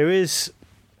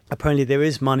apparently there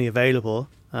is money available.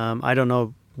 I don't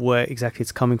know where exactly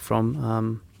it's coming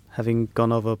from, having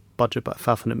gone over budget by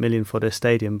 500 million for their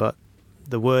stadium, but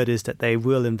the word is that they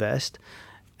will invest.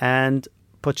 And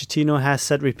Pochettino has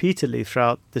said repeatedly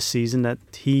throughout the season that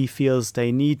he feels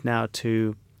they need now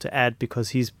to add, because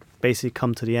he's basically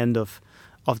come to the end of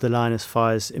the line as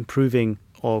far as improving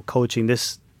or coaching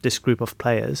this group of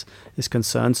players is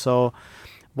concerned. So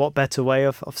what better way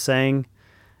of saying,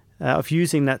 of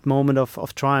using that moment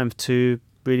of triumph to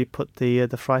really put the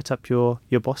fright up your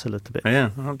boss a little bit.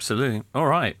 Yeah, absolutely. All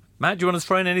right. Matt, do you want to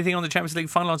throw in anything on the Champions League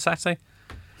final on Saturday?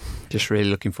 Just really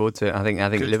looking forward to it. I think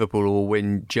Liverpool will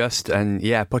win just, and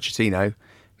yeah, Pochettino,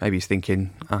 maybe he's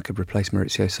thinking I could replace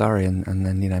Maurizio Sarri and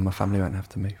then, my family won't have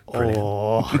to move. Brilliant.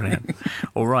 Oh, brilliant.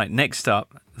 All right, next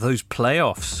up, those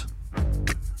playoffs.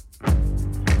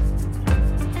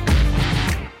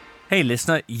 Hey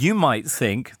listener, you might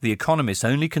think The Economist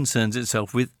only concerns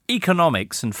itself with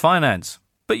economics and finance.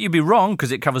 But you'd be wrong,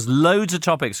 because it covers loads of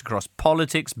topics across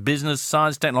politics, business,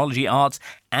 science, technology, arts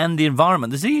and the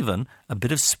environment. There's even a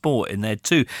bit of sport in there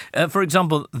too. For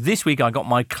example, this week I got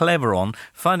my clever on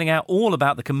finding out all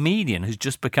about the comedian who's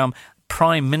just become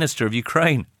Prime Minister of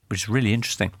Ukraine, which is really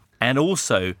interesting. And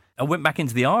also, I went back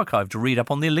into the archive to read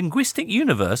up on the linguistic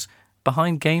universe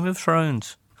behind Game of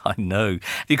Thrones. I know.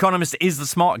 The Economist is the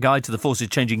smart guide to the forces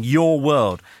changing your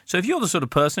world. So if you're the sort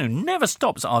of person who never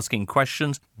stops asking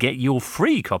questions, get your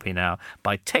free copy now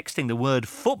by texting the word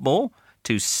football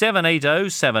to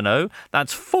 78070.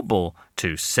 That's football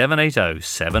to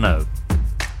 78070.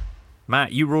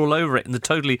 Matt, you were all over it in the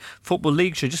Totally Football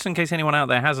League show. Just in case anyone out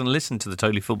there hasn't listened to the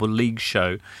Totally Football League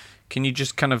show, can you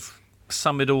just kind of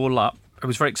sum it all up? It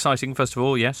was very exciting, first of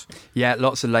all, yes? Yeah,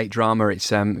 lots of late drama. It's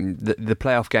the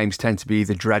playoff games tend to be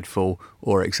either dreadful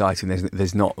or exciting.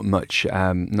 There's not much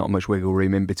wiggle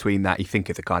room in between that. You think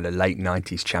of the kind of late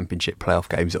 90s Championship playoff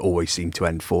games that always seem to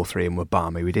end 4-3 and were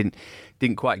balmy. We didn't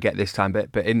quite get this time,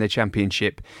 but in the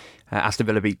Championship, Aston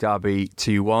Villa beat Derby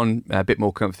 2-1, a bit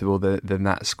more comfortable than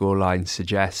that scoreline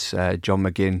suggests. John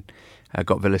McGinn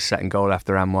got Villa's second goal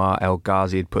after Anwar El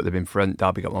Ghazi had put them in front.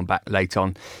 Derby got one back late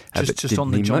on. Just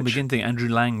on the John McGinn thing, Andrew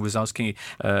Lang was asking,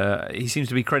 he seems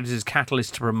to be credited as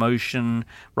catalyst to promotion.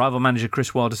 Rival manager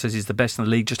Chris Wilder says he's the best in the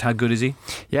league. Just how good is he?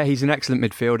 Yeah, he's an excellent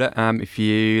midfielder. If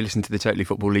you listen to the Totally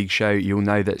Football League show, you'll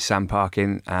know that Sam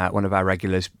Parkin, one of our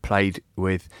regulars, played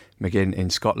with McGinn in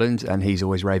Scotland, and he's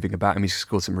always raving about him. He's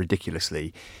scored some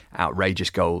ridiculously outrageous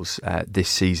goals this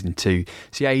season too.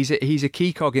 So yeah, he's a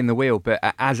key cog in the wheel. But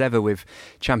as ever with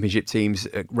Championship teams,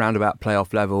 roundabout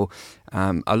playoff level,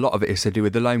 a lot of it is to do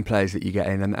with the loan players that you get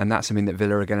in, and that's something that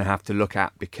Villa are going to have to look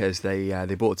at, because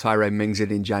they bought Tyrone Mings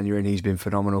in January, and he's been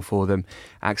phenomenal for them.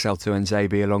 Axel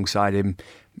Tuanzebe alongside him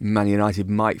Man United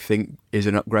might think is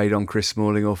an upgrade on Chris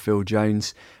Smalling or Phil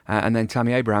Jones. And then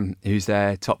Tammy Abraham, who's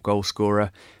their top goal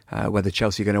scorer. Whether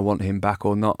Chelsea are going to want him back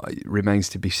or not remains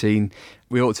to be seen.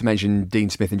 We ought to mention Dean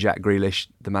Smith and Jack Grealish,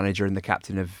 the manager and the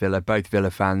captain of Villa, both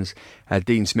Villa fans.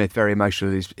 Dean Smith, very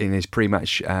emotional in his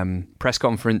pre-match press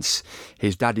conference.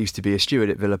 His dad used to be a steward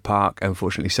at Villa Park,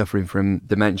 unfortunately suffering from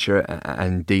dementia,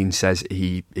 and Dean says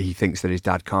he thinks that his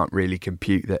dad can't really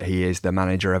compute that he is the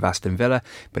manager of Aston Villa,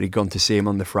 but he'd gone to see him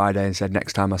on the Friday and said,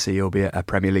 next time I see you, you'll be a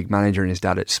Premier League manager, and his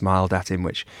dad had smiled at him,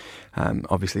 which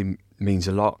obviously means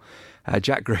a lot.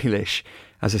 Jack Grealish,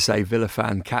 as I say, Villa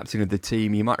fan, captain of the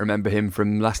team. You might remember him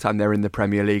from last time they were in the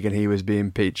Premier League and he was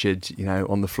being pictured,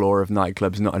 on the floor of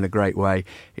nightclubs, not in a great way.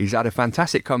 He's had a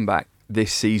fantastic comeback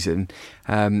this season.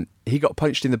 He got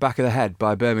punched in the back of the head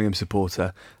by a Birmingham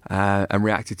supporter and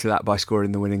reacted to that by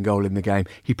scoring the winning goal in the game.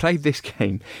 He played this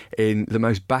game in the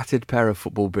most battered pair of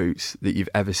football boots that you've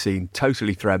ever seen,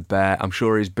 totally threadbare. I'm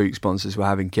sure his boot sponsors were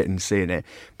having kittens seeing it,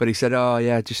 but he said,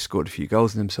 just scored a few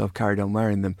goals in them, so I've carried on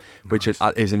wearing them, which is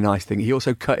a nice thing. He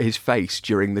also cut his face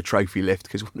during the trophy lift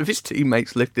because one of his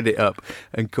teammates lifted it up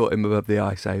and caught him above the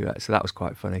eye, so that was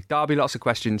quite funny. Derby, lots of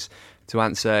questions to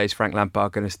answer. Is Frank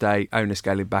Lampard going to stay? Owner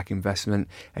scaling back investment.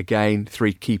 Again,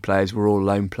 3 key players were all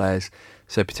loan players,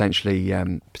 so potentially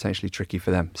tricky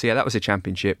for them. So that was a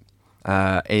championship.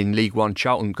 In League One,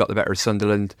 Charlton got the better of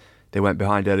Sunderland. They went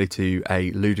behind early to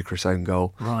a ludicrous own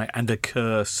goal. Right, and a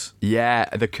curse. Yeah,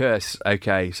 the curse.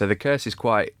 Okay, so the curse is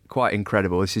quite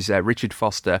incredible. This is Richard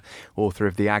Foster, author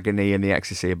of The Agony and the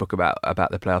Ecstasy, a book about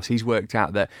the playoffs. He's worked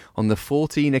out that on the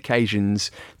 14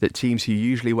 occasions that teams who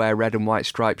usually wear red and white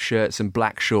striped shirts and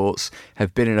black shorts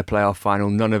have been in a playoff final,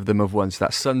 none of them have won. So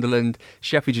that's Sunderland,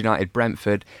 Sheffield United,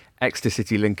 Brentford, Exeter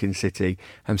City, Lincoln City.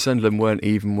 Sunderland weren't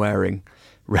even wearing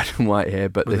red and white here,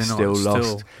 but they still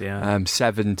lost.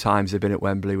 7 times they've been at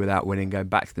Wembley without winning, going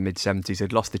back to the mid-70s.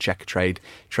 They'd lost the Checkatrade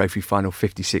Trophy final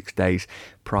 56 days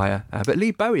prior. But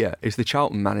Lee Bowyer is the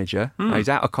Charlton manager. He's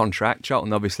out of contract.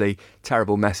 Charlton, obviously,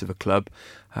 terrible mess of a club.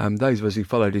 Those of us who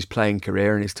followed his playing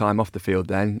career and his time off the field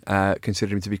then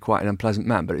consider him to be quite an unpleasant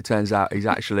man, but it turns out he's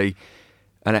actually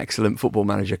an excellent football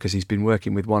manager because he's been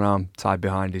working with one arm tied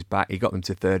behind his back. He got them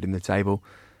to 3rd in the table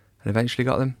and eventually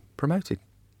got them promoted.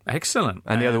 Excellent.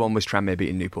 And the other one was Tranmere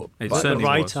beating Newport. It certainly the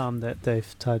right arm that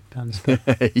they've tied behind his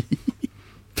back.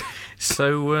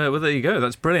 So, there you go.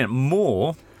 That's brilliant.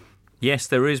 More. Yes,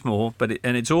 there is more,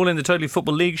 and it's all in the Totally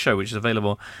Football League show, which is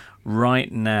available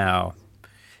right now.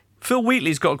 Phil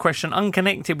Wheatley's got a question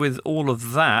unconnected with all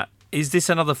of that. Is this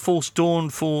another false dawn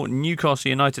for Newcastle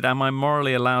United? Am I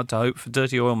morally allowed to hope for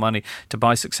dirty oil money to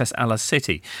buy success a la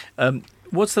City?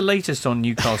 What's the latest on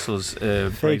Newcastle's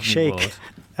fake shake?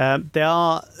 There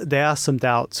are some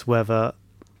doubts whether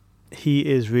he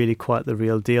is really quite the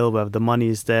real deal, whether the money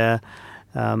is there.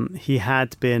 He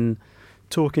had been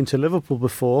talking to Liverpool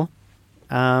before,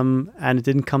 and it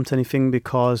didn't come to anything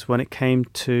because when it came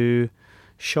to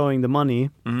showing the money,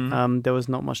 there was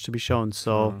not much to be shown.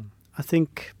 So I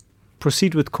think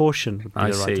proceed with caution would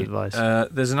be the right advice.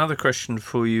 There's another question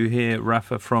for you here,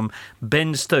 Rafa, from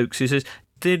Ben Stokes, who says,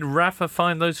 did Rafa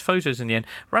find those photos in the end?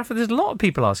 Rafa, there's a lot of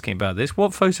people asking about this.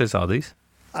 What photos are these?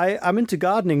 I'm into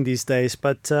gardening these days,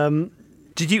 but...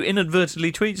 Did you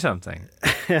inadvertently tweet something?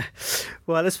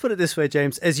 Well, let's put it this way,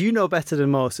 James. As you know better than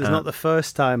most, it's not the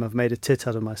first time I've made a tit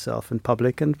out of myself in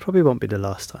public, and probably won't be the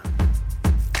last time.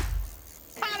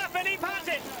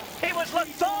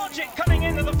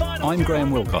 I'm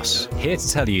Graham Wilcox, here to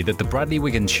tell you that the Bradley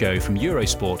Wiggins Show from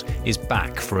Eurosport is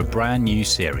back for a brand new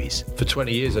series. For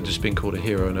 20 years, I've just been called a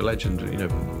hero and a legend,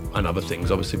 and other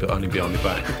things, obviously, but only behind my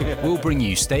back. We'll bring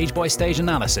you stage-by-stage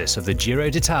analysis of the Giro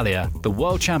d'Italia, the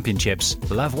World Championships,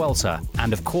 La Vuelta,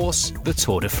 and, of course, the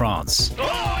Tour de France.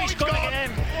 Oh, he's got it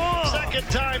again! Second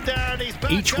time down, he's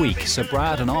back. Each week, Sir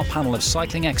Brad and our panel of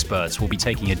cycling experts will be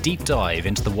taking a deep dive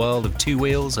into the world of two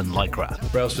wheels and lycra.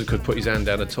 Brailsford could put his hand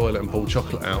down a toilet and pull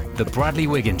chocolate out. The Bradley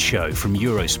Wiggins Show from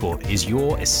Eurosport is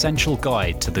your essential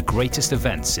guide to the greatest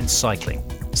events in cycling.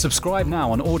 Subscribe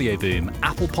now on Audioboom,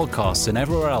 Apple Podcasts, and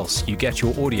everywhere else you get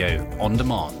your audio on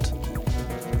demand.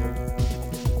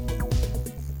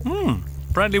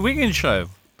 Bradley Wiggins Show.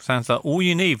 Sounds like all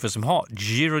you need for some hot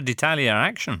Giro d'Italia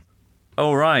action.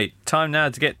 All right, time now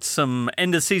to get some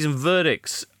end-of-season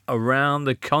verdicts around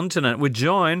the continent. We're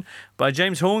joined by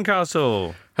James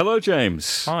Horncastle. Hello,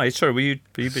 James. Hi, sorry, were you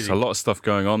busy? There's a lot of stuff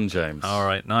going on, James. All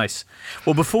right, nice.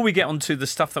 Well, before we get on to the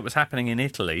stuff that was happening in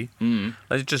Italy,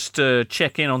 let's just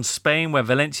check in on Spain, where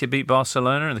Valencia beat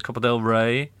Barcelona in the Copa del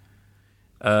Rey.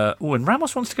 And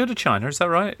Ramos wants to go to China, is that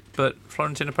right? But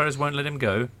Florentino Perez won't let him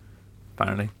go,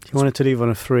 apparently. He wanted to leave on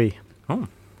a 3. Oh,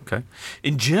 okay.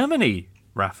 In Germany,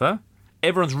 Rafa,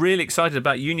 everyone's really excited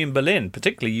about Union Berlin,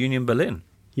 particularly Union Berlin.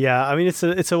 Yeah, I mean,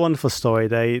 it's a wonderful story.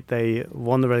 They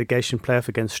won the relegation playoff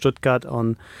against Stuttgart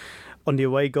on the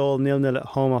away goal, 0-0 at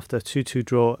home after a 2-2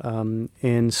 draw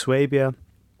in Swabia.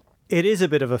 It is a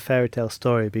bit of a fairy tale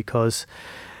story because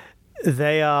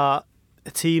they are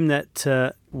a team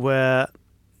that were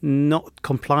not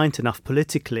compliant enough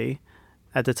politically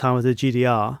at the time of the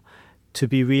GDR to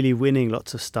be really winning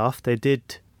lots of stuff. They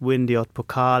did win the odd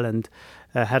Pokal and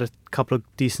had a couple of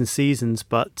decent seasons,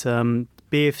 but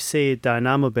BFC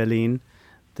Dynamo Berlin,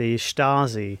 the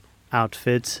Stasi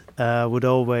outfit, would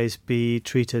always be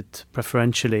treated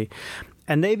preferentially.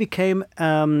 And they became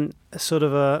sort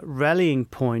of a rallying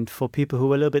point for people who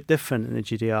were a little bit different in the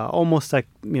GDR, almost like,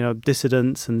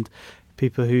 dissidents and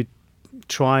people who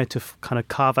try to kind of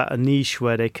carve out a niche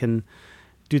where they can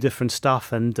do different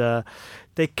stuff. And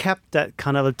they kept that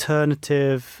kind of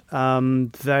alternative,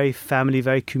 very family,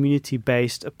 very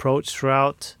community-based approach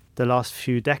throughout the last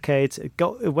few decades. It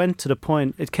went to the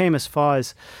point, it came as far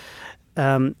as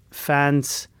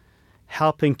fans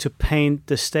helping to paint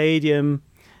the stadium,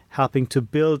 helping to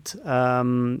build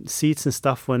seats and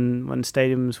stuff when the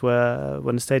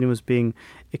stadium was being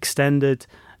extended.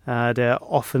 There are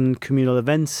often communal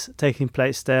events taking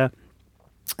place there,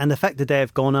 and the fact that they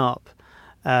have gone up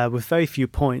with very few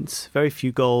points, very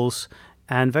few goals,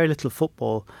 and very little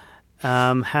football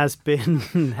has been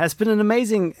an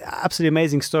amazing, absolutely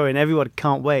amazing story, and everyone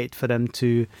can't wait for them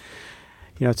to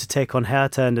take on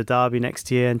Hertha in the derby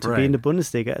next year and to be in the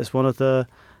Bundesliga as one of the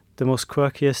most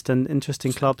quirkiest and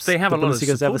interesting clubs they have the a lot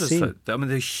Bundesliga's of ever seen. I mean,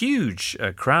 there's huge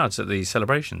crowds at the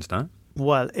celebrations, no?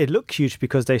 Well, it looked huge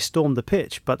because they stormed the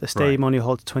pitch, but the stadium only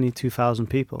holds 22,000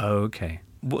 people. Oh, okay.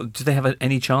 Do they have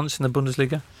any chance in the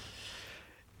Bundesliga?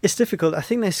 It's difficult. I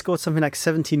think they scored something like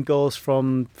 17 goals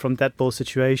from dead ball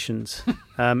situations.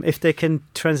 If they can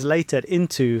translate it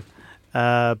into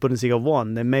Bundesliga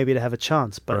 1, then maybe they have a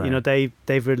chance. But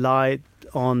they've relied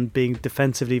on being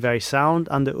defensively very sound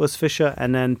under Urs Fischer,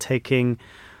 and then taking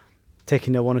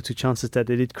the one or two chances that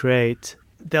they did create,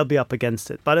 they'll be up against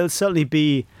it. But it'll certainly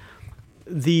be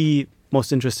the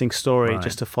most interesting story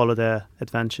just to follow their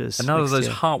adventures. Another of those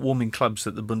heartwarming clubs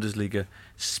that the Bundesliga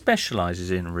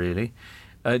specialises in, really.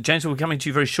 James, we're coming to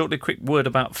you very shortly. A quick word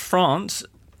about France.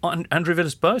 Andre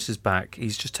Villas-Boas is back.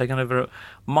 He's just taken over at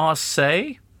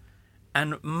Marseille.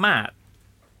 And Matt,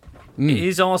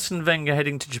 is Arsene Wenger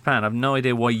heading to Japan? I have no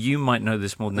idea why you might know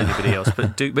this more than anybody else,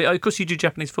 but of course you do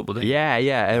Japanese football, don't you?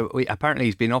 Yeah. Apparently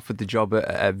he's been offered the job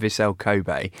at Vissel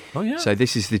Kobe. Oh, yeah. So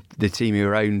this is the team who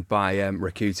are owned by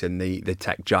Rakuten, the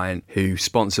tech giant, who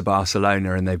sponsor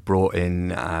Barcelona, and they've brought in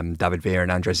David Villa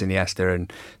and Andres Iniesta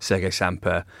and Sergei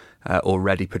Samper.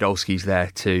 Already Podolski's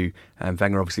there too.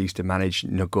 Wenger obviously used to manage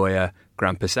Nagoya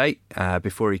Grand Passat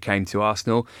before he came to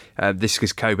Arsenal. This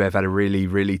because Kobe have had a really,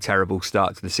 really terrible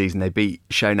start to the season. They beat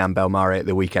Shonan Bellmare at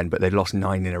the weekend, but they'd lost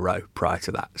 9 in a row prior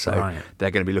to that. So they're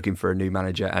going to be looking for a new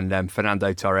manager. And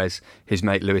Fernando Torres, his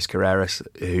mate Luis Carreras,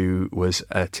 who was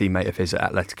a teammate of his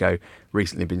at Atletico,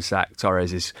 recently been sacked.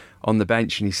 Torres is on the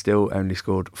bench and he's still only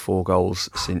scored 4 goals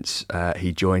since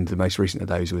he joined. The most recent of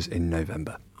those was in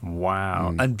November.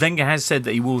 Wow. And Wenger has said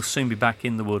that he will soon be back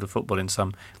in the world of football in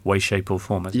some way, shape or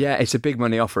form. Yeah, it's a big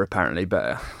money offer apparently, but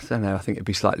I don't know, I think it'd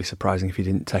be slightly surprising if he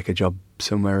didn't take a job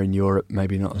somewhere in Europe,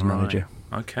 maybe not as manager.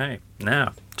 Okay,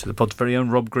 now to the pod's very own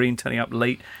Rob Green, turning up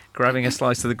late, grabbing a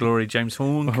slice of the glory, James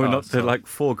Horncastle. We're not like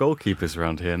 4 goalkeepers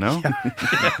around here, no?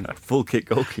 Full kick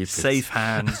goalkeepers. Safe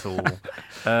hands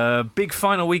all. Big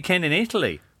final weekend in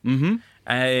Italy,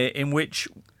 in which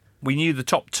we knew the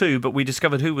top 2, but we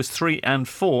discovered who was 3 and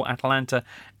 4, Atalanta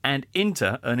and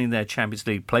Inter, earning their Champions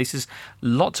League places.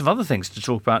 Lots of other things to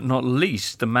talk about, not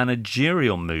least the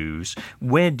managerial moves.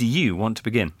 Where do you want to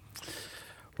begin?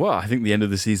 Well, I think the end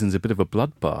of the season's a bit of a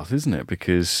bloodbath, isn't it?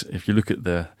 Because if you look at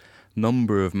the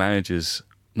number of managers,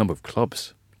 number of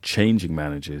clubs changing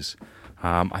managers,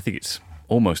 I think it's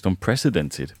almost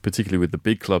unprecedented, particularly with the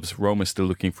big clubs. Roma's still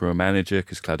looking for a manager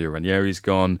because Claudio Ranieri's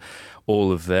gone.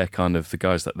 All of their the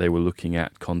guys that they were looking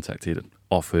at, contacted,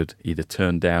 offered, either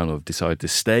turned down or decided to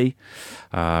stay.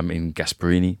 In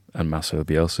Gasperini and Marcelo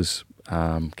Bielsa's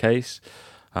case.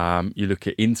 You look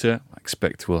at Inter, I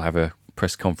expect we'll have a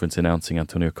press conference announcing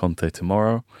Antonio Conte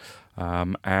tomorrow.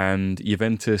 And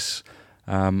Juventus,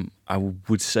 I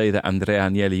would say that Andrea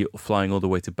Agnelli flying all the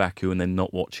way to Baku and then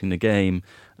not watching the game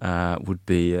would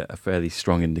be a fairly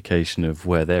strong indication of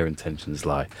where their intentions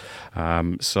lie.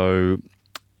 So,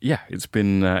 yeah, it's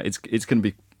been it's going to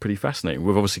be pretty fascinating.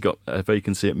 We've obviously got a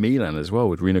vacancy at Milan as well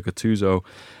with Rino Gattuso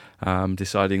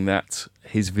deciding that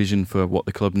his vision for what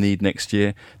the club need next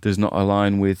year does not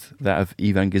align with that of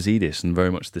Ivan Gazidis, and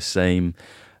very much the same.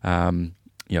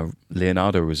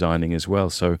 Leonardo resigning as well.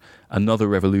 So another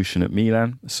revolution at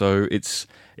Milan. So it's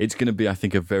going to be, I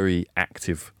think, a very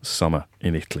active summer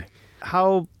in Italy.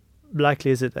 How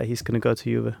likely is it that he's going to go to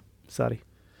Juve, Sarri?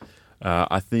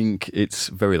 I think it's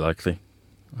very likely.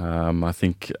 I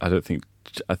don't think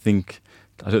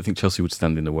Chelsea would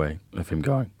stand in the way of him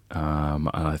going. And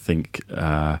I think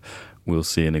we'll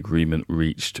see an agreement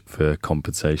reached for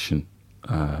compensation.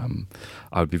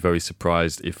 I would be very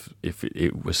surprised if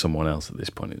it was someone else at this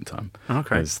point in time.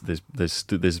 Okay.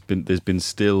 There's been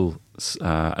still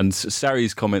and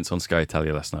Sarri's comments on Sky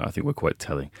Italia last night I think were quite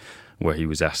telling, where he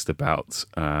was asked about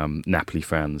Napoli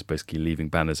fans basically leaving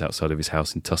banners outside of his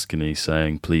house in Tuscany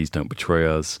saying, "Please don't betray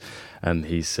us," and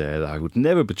he said, "I would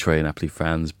never betray Napoli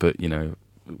fans, but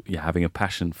having a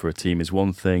passion for a team is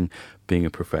one thing, being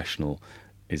a professional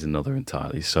is another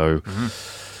entirely." So.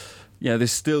 Yeah,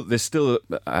 there's still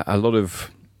a lot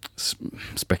of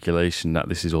speculation that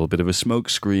this is all a bit of a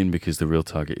smokescreen because the real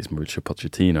target is Mauricio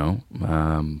Pochettino.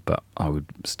 But I would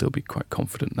still be quite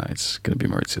confident that it's going to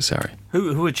be Maurizio Sarri.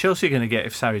 Who are Chelsea going to get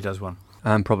if Sarri does one?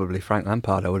 Probably Frank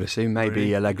Lampard, I would assume. Maybe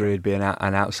Really? Allegri would be an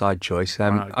outside choice.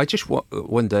 Right. I just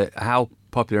wonder how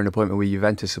popular an appointment with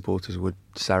Juventus supporters would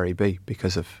Sarri be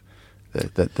because of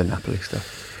the Napoli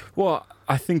stuff. Well,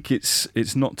 I think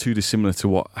it's not too dissimilar to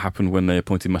what happened when they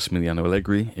appointed Massimiliano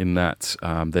Allegri, in that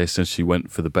they essentially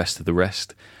went for the best of the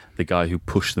rest, the guy who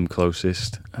pushed them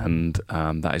closest, and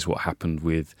that is what happened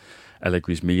with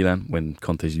Allegri's Milan when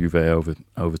Conte's Juve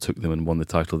overtook them and won the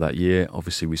title that year.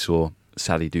 Obviously, we saw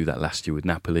Sarri do that last year with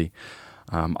Napoli.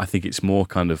 I think it's more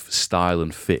kind of style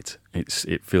and fit.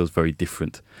 It feels very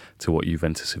different to what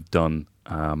Juventus have done.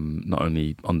 Not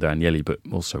only under Agnelli but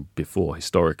also before,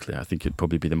 historically. I think it'd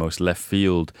probably be the most left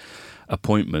field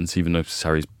appointment, even though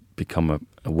Sarri's become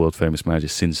a world famous manager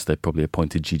since they probably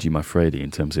appointed Gigi Manfredi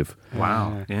in terms of...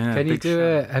 Wow. Yeah. Can you do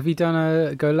it? Have you done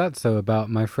a Golazzo about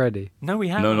Manfredi? No, we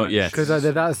haven't. No, not yet. Because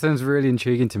that sounds really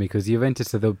intriguing to me, because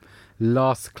Juventus are the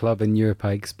last club in Europe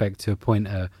I expect to appoint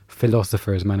a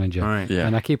philosopher as manager. Right. Yeah.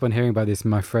 And I keep on hearing about this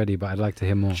Manfredi, but I'd like to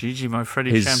hear more. Gigi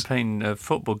Manfredi, Champagne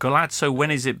football. Golazzo, when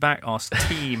is it back? Asked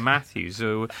T. Matthews.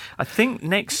 So I think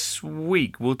next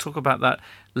week we'll talk about that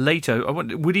later.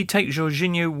 Would he take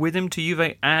Jorginho with him to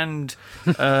Juve and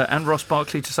Ross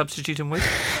Barkley to substitute him with?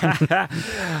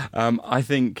 I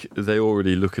think they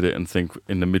already look at it and think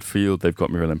in the midfield they've got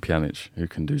Miralem Pjanic, who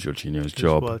can do Jorginho's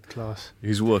job. World class.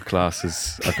 He's world class,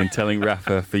 as I've been telling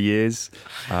Rafa for years.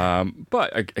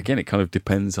 But again, it kind of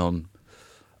depends on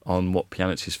what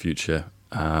Pjanic's future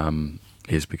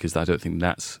is, because I don't think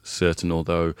that's certain.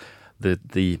 Although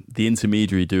the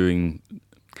intermediary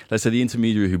let's say the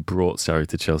intermediary who brought Sarri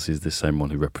to Chelsea is the same one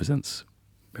who represents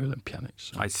Miralem Pjanic.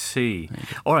 So. I see.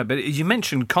 All right, but you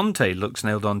mentioned Conte looks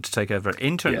nailed on to take over at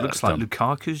Inter. Yeah, It looks like done.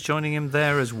 Lukaku's joining him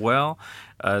there as well.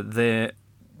 There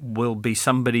will be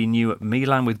somebody new at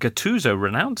Milan with Gattuso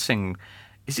renouncing.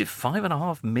 Is it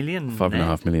 $5.5 million?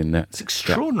 $5.5 million net. It's an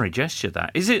extraordinary gesture.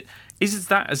 That is it. Is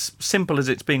that as simple as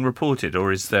it's being reported,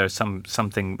 or is there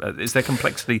something? Is there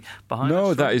complexity behind?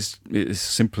 No, that it is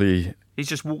simply he's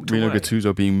just walked Rino away.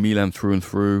 Gattuso being Milan through and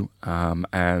through,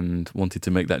 and wanted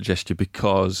to make that gesture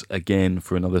because, again,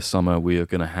 for another summer, we are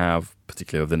going to have,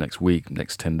 particularly over the next week,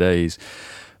 next 10 days,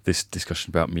 this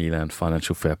discussion about Milan,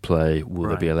 financial fair play. Will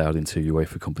they be allowed into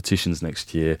UEFA competitions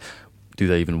next year? Do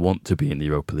they even want to be in the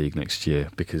Europa League next year?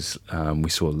 Because we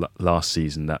saw last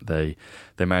season that they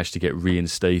managed to get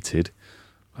reinstated.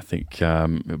 I think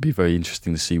it would be very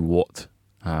interesting to see what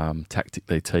tactic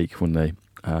they take when they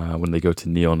go to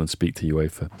Nyon and speak to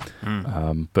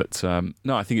UEFA. But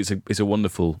no, I think it's a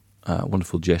wonderful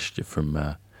gesture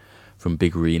from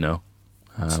Big Rino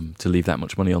to leave that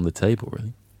much money on the table,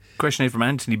 really. Question here from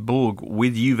Anthony Borg.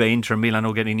 With Juve, Inter and Milan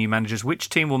all getting new managers, which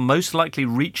team will most likely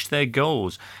reach their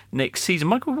goals next season?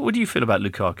 Michael, what do you feel about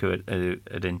Lukaku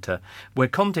at Inter, where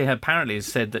Conte apparently has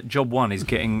said that job one is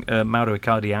getting Mauro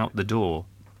Icardi out the door?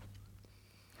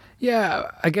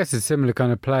 Yeah, I guess a similar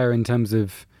kind of player in terms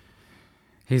of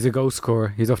he's a goal scorer.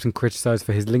 He's often criticised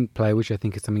for his link play, which I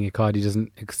think is something Icardi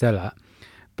doesn't excel at.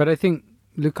 But I think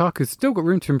Lukaku's still got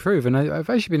room to improve, and I've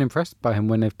actually been impressed by him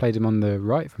when they've played him on the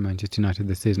right for Manchester United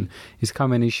this season. He's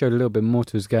come in, he's showed a little bit more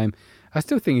to his game. I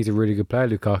still think he's a really good player,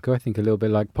 Lukaku. I think a little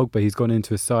bit like Pogba, he's gone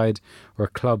into a side or a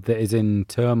club that is in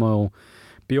turmoil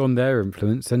beyond their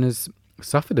influence and has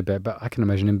suffered a bit, but I can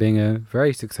imagine him being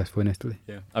very successful in Italy.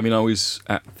 Yeah, I mean, I was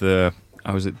at De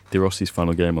Rossi's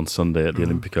final game on Sunday at the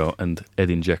Olimpico, and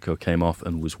Edin Dzeko came off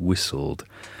and was whistled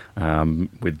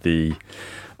with the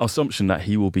assumption that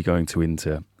he will be going to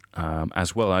Inter.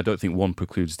 as well. I don't think one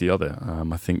precludes the other.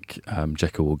 I think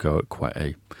Dzeko will go at quite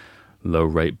a low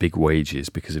rate, big wages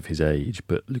because of his age.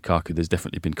 But Lukaku, there's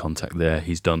definitely been contact there.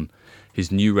 He's done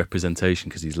his new representation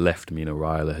because he's left Mino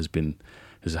Raiola,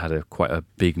 has had quite a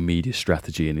big media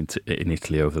strategy in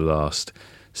Italy over the last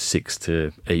 6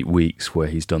 to 8 weeks, where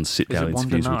he's done sit-down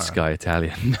interviews with Sky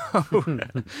Italian.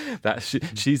 No,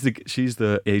 she's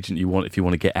the agent you want if you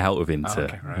want to get out of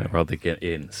Inter rather than get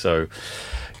in. So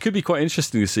it could be quite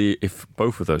interesting to see if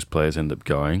both of those players end up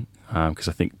going, because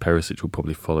I think Perisic will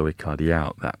probably follow Icardi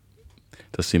out. That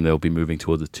does seem they'll be moving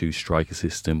towards a 2-striker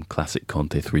system, classic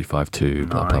Conte 3-5-2,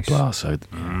 blah blah blah. So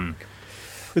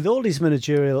with all these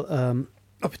managerial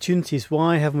opportunities,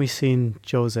 why haven't we seen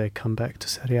Jose come back to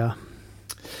Serie A?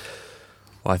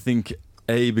 I think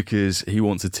because he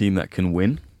wants a team that can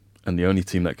win, and the only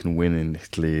team that can win in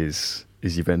Italy is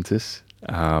Juventus.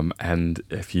 And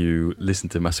if you listen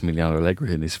to Massimiliano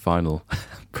Allegri in his final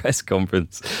press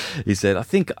conference, he said, "I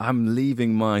think I'm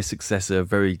leaving my successor a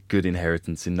very good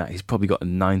inheritance in that he's probably got a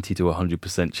 90 to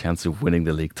 100% chance of winning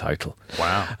the league title."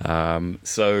 Wow!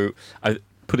 So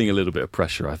putting a little bit of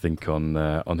pressure, I think,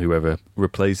 on whoever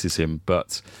replaces him.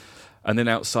 And then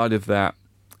outside of that,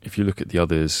 if you look at the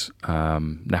others,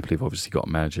 Napoli have obviously got a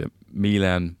manager.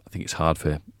 Milan, I think it's hard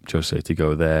for Jose to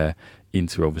go there.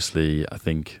 Inter, obviously, I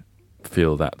think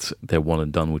feel that they're one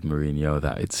and done with Mourinho.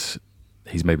 That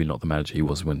he's maybe not the manager he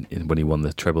was when he won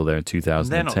the treble there in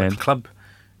 2010. They're not the club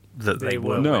that they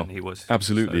were when he was.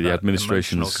 Absolutely, so the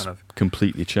administration's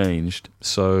completely changed.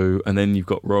 So, and then you've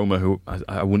got Roma, who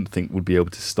I wouldn't think would be able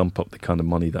to stump up the kind of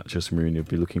money that Jose Mourinho would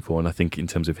be looking for. And I think in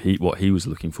terms of what he was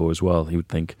looking for as well, he would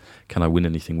think, can I win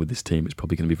anything with this team? It's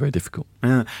probably going to be very difficult.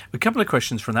 A couple of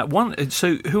questions from that. One,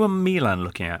 so who are Milan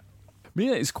looking at?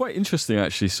 Milan, it's quite interesting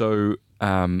actually. So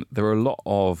there are a lot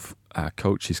of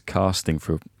coaches casting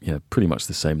for pretty much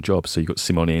the same job. So you've got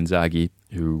Simone Inzaghi,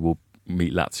 who will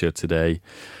meet Lazio today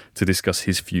to discuss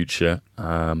his future.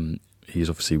 He's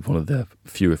obviously one of the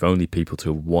few, if only, people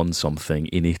to have won something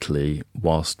in Italy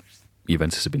whilst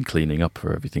Juventus have been cleaning up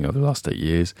for everything over the last 8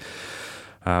 years.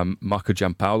 Marco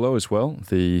Giampaolo as well,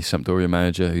 the Sampdoria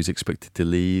manager who's expected to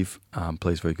leave,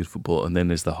 plays very good football. And then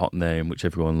there's the hot name, which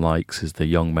everyone likes, is the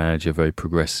young manager, very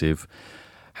progressive,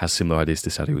 has similar ideas to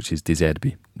Sarri, which is De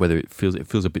Zerbi. Whether it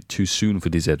feels a bit too soon for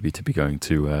De Zerbi to be going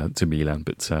to Milan,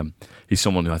 but he's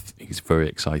someone who I think is very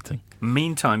exciting.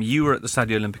 Meantime, you were at the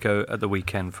Stadio Olimpico at the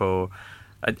weekend for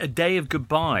a day of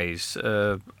goodbyes,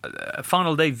 a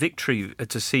final day victory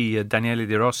to see Daniele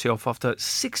De Rossi off after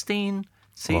 16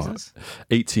 seasons?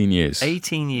 18 years.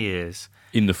 18 years.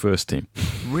 In the first team.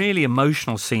 Really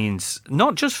emotional scenes,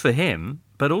 not just for him,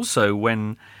 but also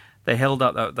when they held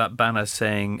up that banner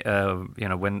saying,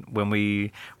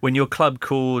 when your club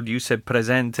called, you said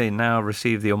presente, now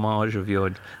receive the homage of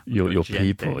your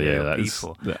people. Yeah,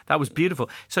 people. That was beautiful.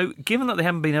 So, given that they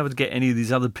haven't been able to get any of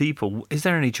these other people, is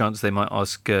there any chance they might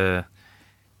ask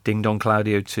Ding Dong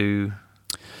Claudio to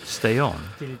stay on?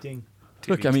 Ding.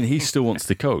 Look, I mean, he still wants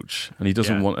to coach, and he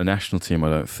doesn't want a national team, I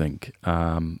don't think.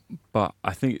 But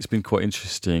I think it's been quite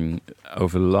interesting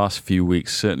over the last few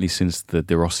weeks, certainly since the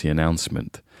De Rossi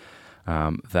announcement,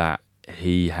 that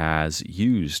he has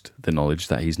used the knowledge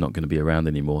that he's not going to be around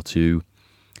anymore to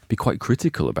be quite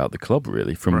critical about the club,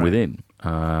 really, from within,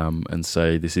 and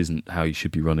say this isn't how you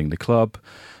should be running the club.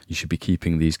 You should be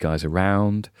keeping these guys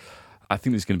around. I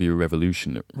think there's going to be a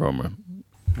revolution at Roma.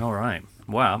 All right.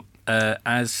 Well,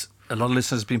 as a lot of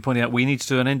listeners have been pointing out, we need to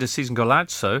do an end-of-season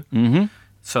Golazzo. Mm-hmm.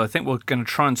 So I think we're going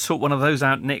to try and sort one of those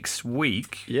out next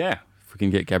week. Yeah. If we can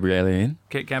get Gabriele in.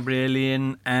 Get Gabriele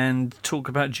in and talk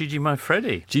about Gigi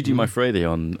Maifredi. Gigi Maifredi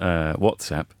on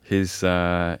WhatsApp. His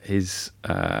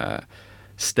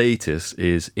status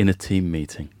is in a team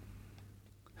meeting.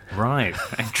 Right.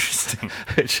 Interesting.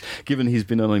 Which, given he's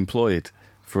been unemployed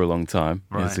for a long time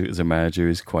as a manager,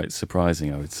 is quite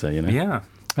surprising, I would say. Yeah.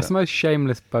 That's the most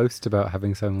shameless boast about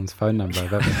having someone's phone number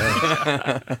I've ever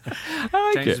heard.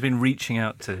 James has been reaching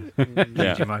out to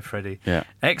Gigi Maifredi. Yeah.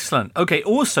 Excellent. Okay,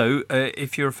 also,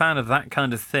 if you're a fan of that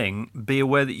kind of thing, be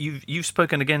aware that you've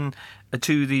spoken again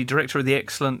to the director of the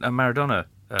excellent Maradona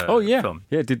film.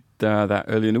 Yeah, I did that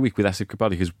earlier in the week with Asif Kabadi,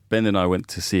 because Ben and I went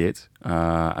to see it,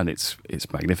 and it's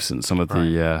magnificent. Some of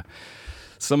the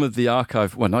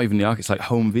archive, well, not even the archive, it's like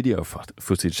home video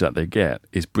footage that they get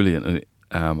is brilliant.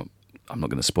 And I'm not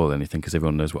going to spoil anything because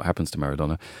everyone knows what happens to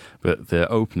Maradona, but the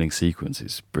opening sequence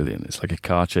is brilliant. It's like a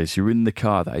car chase. You're in the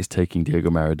car that is taking Diego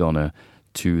Maradona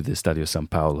to the Stadio San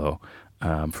Paolo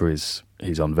for his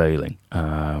unveiling,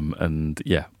 and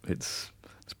yeah, it's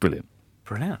brilliant.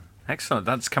 Brilliant. Excellent.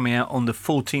 That's coming out on the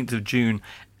 14th of June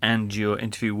and your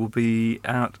interview will be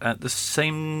out at the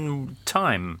same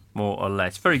time, more or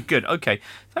less. Very good. Okay,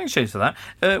 thanks, James, for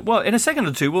that. Well, in a second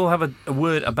or two, we'll have a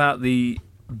word about the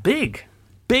big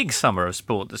summer of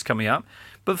sport that's coming up.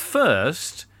 But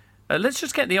first, let's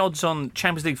just get the odds on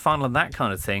Champions League final and that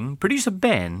kind of thing. Producer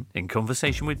Ben in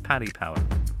conversation with Paddy Power.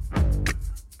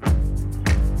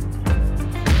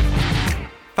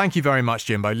 Thank you very much,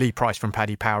 Jimbo. Lee Price from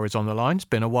Paddy Power is on the line. It's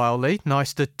been a while, Lee.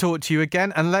 Nice to talk to you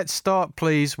again. And let's start,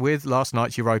 please, with last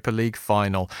night's Europa League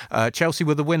final. Chelsea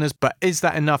were the winners, but is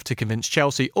that enough to convince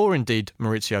Chelsea, or indeed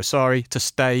Maurizio Sarri, to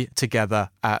stay together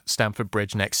at Stamford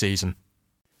Bridge next season?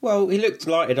 Well, he looked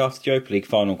delighted after the Europa League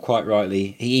final, quite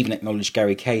rightly. He even acknowledged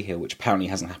Gary Cahill, which apparently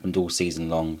hasn't happened all season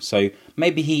long. So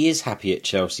maybe he is happy at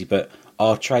Chelsea, but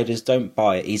our traders don't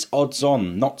buy it. He's odds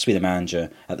on not to be the manager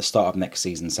at the start of next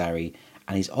season, Sarri.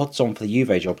 And he's odds on for the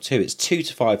Juve job too. It's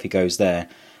 2-5 if he goes there.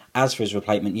 As for his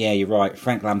replacement, yeah, you're right.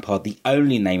 Frank Lampard, the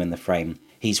only name in the frame.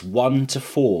 He's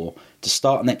 1-4 to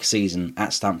start next season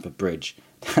at Stamford Bridge.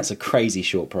 That's a crazy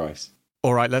short price.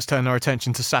 All right, let's turn our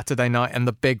attention to Saturday night and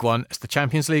the big one. It's the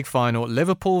Champions League final,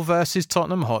 Liverpool versus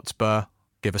Tottenham Hotspur.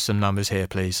 Give us some numbers here,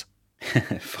 please.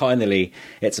 Finally,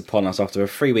 it's upon us after a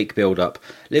 3-week build-up.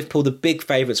 Liverpool, the big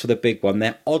favourites for the big one.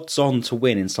 They're odds-on to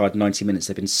win inside 90 minutes.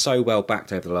 They've been so well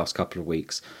backed over the last couple of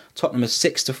weeks. Tottenham is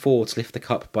 6-4 to lift the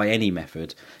cup by any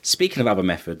method. Speaking of other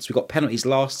methods, we got penalties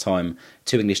last time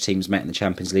two English teams met in the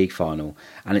Champions League final,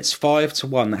 and it's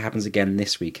 5-1 that happens again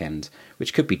this weekend,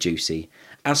 which could be juicy.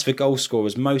 As for goal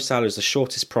scorers, Mo Salah is the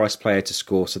shortest priced player to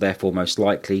score, so therefore most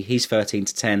likely. He's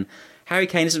 13-10. Harry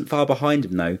Kane isn't far behind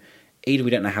him though. Either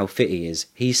we don't know how fit he is.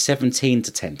 He's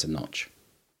 17-10 to notch.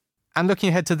 And looking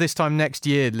ahead to this time next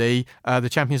year, Lee, the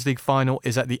Champions League final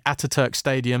is at the Ataturk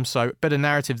Stadium, so a bit of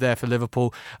narrative there for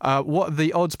Liverpool. What are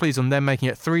the odds, please, on them making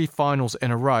it 3 finals in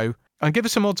a row? And give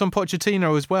us some odds on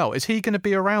Pochettino as well. Is he going to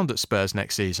be around at Spurs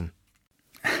next season?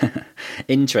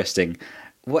 Interesting.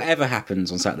 Whatever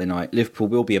happens on Saturday night, Liverpool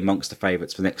will be amongst the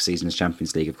favourites for next season's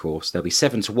Champions League, of course. They'll be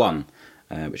 7-1,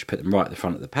 which put them right at the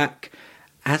front of the pack.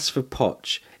 As for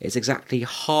Poch, it's exactly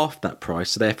half that price,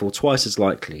 so therefore twice as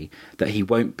likely that he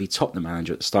won't be Tottenham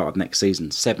manager at the start of next season,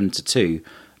 7-2.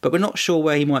 But we're not sure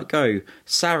where he might go.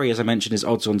 Sarri, as I mentioned, is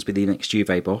odds on to be the next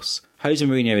Juve boss. Jose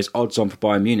Mourinho is odds on for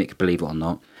Bayern Munich, believe it or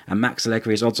not. And Max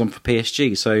Allegri is odds on for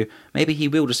PSG, so maybe he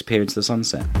will disappear into the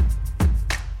sunset.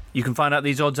 You can find out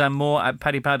these odds and more at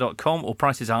paddypower.com, or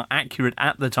prices are accurate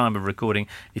at the time of recording.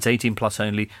 It's 18 plus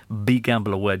only,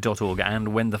 begambleaware.org, and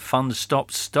when the fun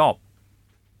stops, stop.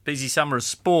 Busy summer of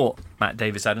sport, Matt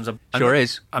Davis-Adams.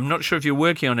 I'm not sure if you're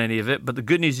working on any of it, but the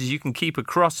good news is you can keep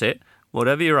across it,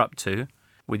 whatever you're up to,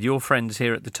 with your friends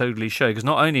here at The Totally Show. Because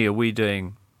not only are we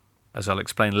doing, as I'll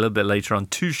explain a little bit later on,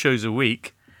 2 shows a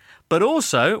week, but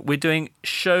also we're doing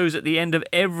shows at the end of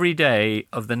every day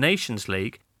of the Nations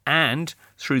League, and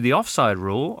through the offside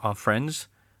rule, our friends,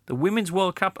 the Women's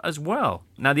World Cup as well.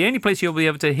 Now, the only place you'll be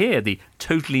able to hear the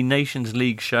Totally Nations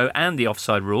League show and the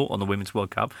offside rule on the Women's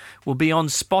World Cup will be on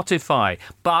Spotify.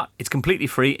 But it's completely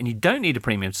free and you don't need a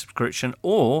premium subscription,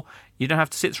 or you don't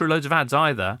have to sit through loads of ads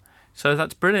either. So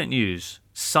that's brilliant news.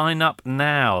 Sign up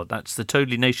now. That's the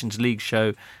Totally Nations League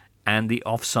show and the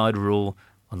offside rule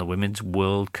on the Women's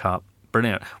World Cup.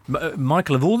 Brilliant.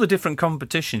 Michael, of all the different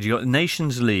competitions, you've got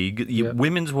Nations League, the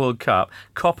Women's World Cup,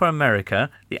 Copa America,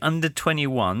 the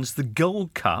Under-21s, the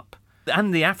Gold Cup,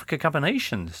 and the Africa Cup of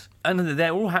Nations. And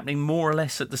they're all happening more or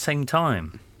less at the same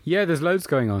time. Yeah, there's loads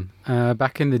going on.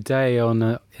 Back in the day,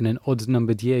 in an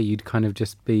odds-numbered year, you'd kind of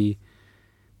just be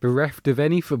bereft of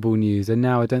any football news, and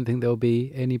now I don't think there'll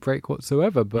be any break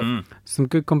whatsoever, but some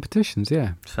good competitions,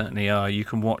 yeah. Certainly are. You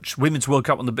can watch Women's World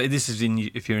Cup on the... This is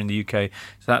if you're in the UK,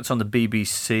 so that's on the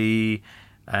BBC,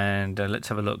 and let's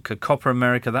have a look. Copa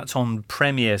America, that's on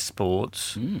Premier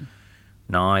Sports.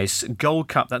 Nice. Gold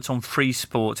Cup, that's on Free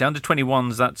Sports. The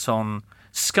Under-21s, that's on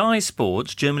Sky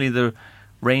Sports. Germany, the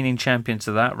reigning champions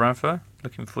of that, Rafa.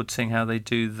 Looking forward to seeing how they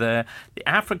do there. The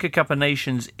Africa Cup of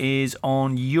Nations is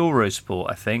on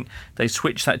Eurosport, I think. They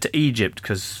switched that to Egypt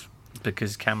because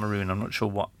Cameroon, I'm not sure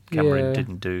what Cameroon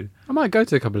didn't do. I might go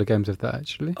to a couple of games of that,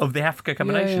 actually. Of the Africa Cup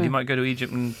of Nations? You might go to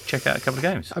Egypt and check out a couple of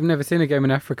games. I've never seen a game in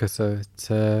Africa, so it's,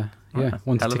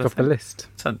 one to tick off the list.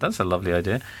 So that's a lovely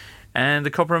idea. And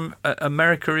the Copa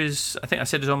America is, I think I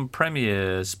said, is on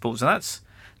Premier Sports. And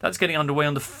that's getting underway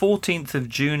on the 14th of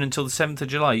June until the 7th of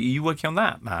July. Are you working on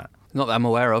that, Matt? Not that I'm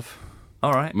aware of.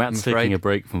 All right. Matt's taking a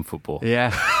break from football.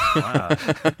 Yeah. Wow.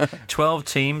 12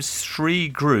 teams, 3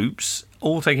 groups,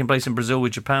 all taking place in Brazil,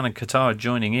 with Japan and Qatar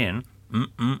joining in.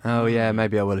 Oh, yeah,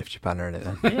 maybe I will if Japan are in it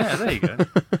then. Yeah, there you go.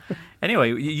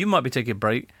 Anyway, you might be taking a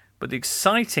break, but the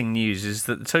exciting news is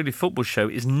that the Totally Football Show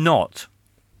is not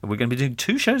We're going to be doing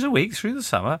 2 shows a week through the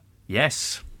summer.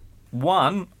 Yes.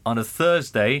 One on a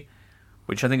Thursday,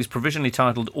 which I think is provisionally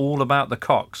titled All About the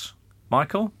Cocks.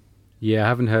 Michael? Yeah, I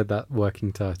haven't heard that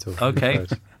working title. Okay.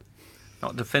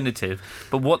 Not definitive.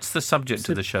 But what's the subject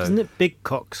of the show? Isn't it Big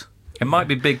Cocks? It might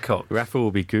be Big Cock. Rafa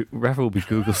will be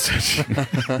Google searching.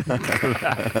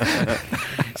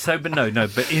 So,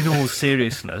 but in all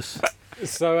seriousness...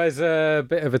 So as a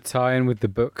bit of a tie-in with the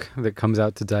book that comes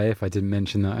out today, if I didn't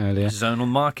mention that earlier. Zonal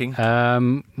marking.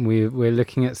 We're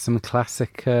looking at some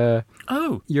classic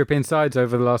European sides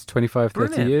over the last 25, 30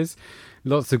 Brilliant. years.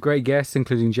 Lots of great guests,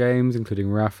 including James, including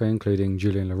Rafa, including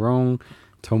Julien Laurent,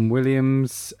 Tom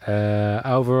Williams,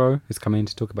 Alvaro is coming in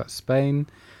to talk about Spain.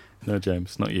 No,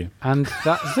 James, not you. And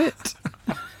that's it.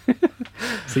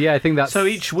 So yeah, I think that's... So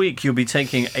each week you'll be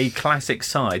taking a classic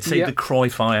side, say the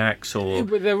Cruyff Ajax or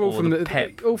they're all from the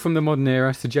Pep. all from the modern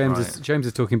era. So James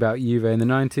is talking about Juve in the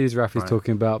 90s, Rafi's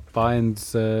talking about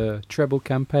Bayern's treble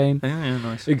campaign,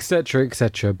 nice, etc.,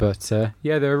 etc. But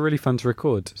they're really fun to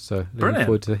record. So looking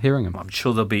forward to hearing them. I'm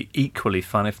sure they'll be equally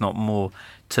fun, if not more,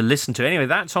 to listen to. Anyway,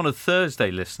 that's on a Thursday,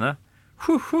 listener.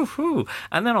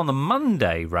 And then on the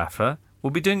Monday, Rafa,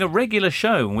 we'll be doing a regular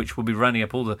show in which we'll be running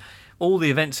up all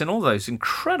the events in all those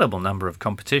incredible number of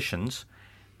competitions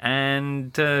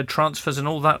and transfers and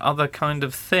all that other kind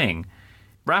of thing.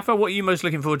 Rafa, what are you most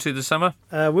looking forward to this summer?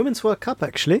 Women's World Cup,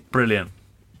 actually. Brilliant.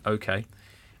 Okay.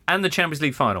 And the Champions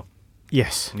League final?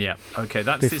 Yes. Yeah. Okay,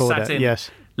 that's Before this Saturday. that,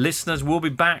 yes. Listeners, we'll be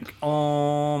back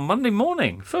on Monday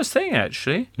morning. First thing,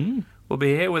 actually. We'll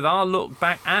be here with our look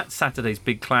back at Saturday's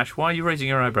big clash. Why are you raising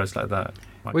your eyebrows like that?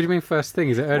 What do you mean first thing?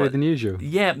 Is it earlier than usual?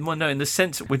 Yeah, well, no, in the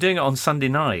sense we're doing it on Sunday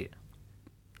night.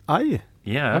 Are you?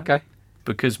 Yeah. Okay.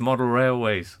 Because Model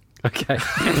Railways. Okay.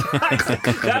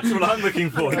 That's what I'm looking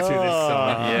forward to this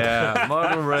summer. Yeah,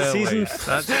 Model Railways. Season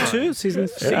That's two? right.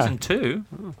 Season 2?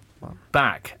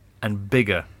 Back and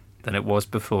bigger than it was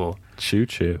before.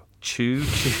 Choo-choo.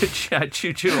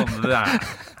 Choo-choo on that.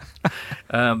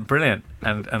 Brilliant.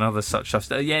 And other such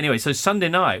stuff. Anyway, so Sunday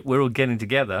night, we're all getting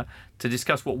together to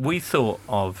discuss what we thought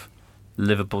of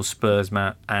Liverpool Spurs,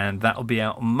 Matt, and that'll be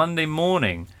out Monday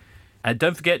morning. And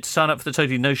don't forget to sign up for the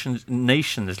Totally Nations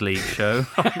League show.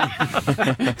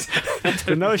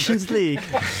 The Nations League.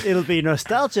 It'll be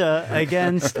nostalgia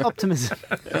against optimism.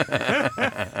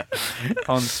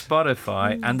 On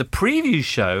Spotify. And the preview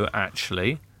show,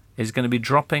 actually, is going to be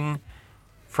dropping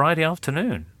Friday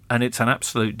afternoon. And it's an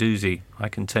absolute doozy, I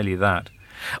can tell you that.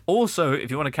 Also, if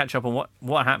you want to catch up on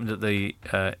what happened at the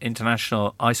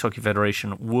International Ice Hockey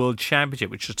Federation World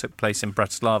Championship, which just took place in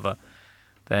Bratislava,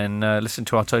 then listen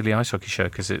to our Totally Ice Hockey show,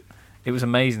 because it was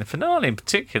amazing. The finale in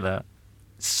particular,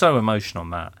 so emotional,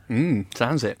 Matt.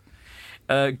 Sounds it.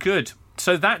 Good.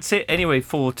 So that's it anyway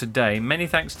for today. Many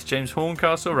thanks to James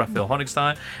Horncastle, Raphael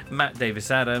Honigstein, Matt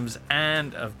Davis-Adams,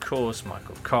 and of course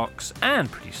Michael Cox,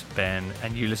 and producer Ben,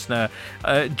 and you listener.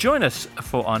 Join us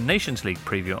for our Nations League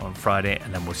preview on Friday,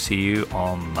 and then we'll see you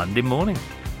on Monday morning.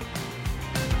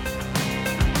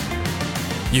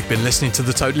 You've been listening to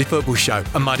The Totally Football Show,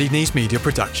 a Muddy Knees Media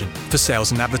production. For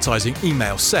sales and advertising,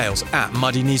 email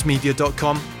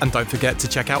sales@muddykneesmedia.com, and don't forget to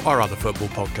check out our other football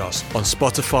podcasts on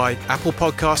Spotify, Apple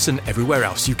Podcasts, and everywhere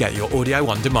else you get your audio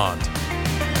on demand.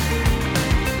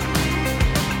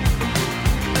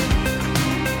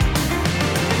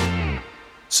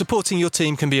 Supporting your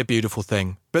team can be a beautiful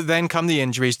thing, but then come the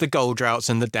injuries, the goal droughts,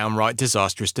 and the downright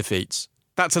disastrous defeats.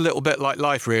 That's a little bit like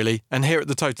life, really, and here at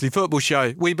the Totally Football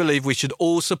Show, we believe we should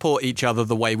all support each other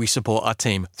the way we support our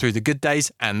team, through the good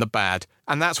days and the bad.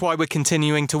 And that's why we're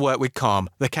continuing to work with CALM,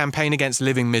 the Campaign Against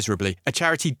Living Miserably, a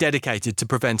charity dedicated to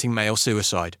preventing male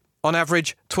suicide. On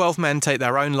average, 12 men take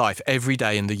their own life every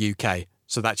day in the UK,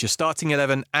 so that's your starting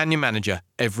 11 and your manager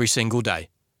every single day.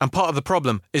 And part of the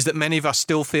problem is that many of us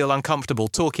still feel uncomfortable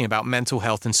talking about mental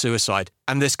health and suicide,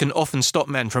 and this can often stop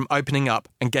men from opening up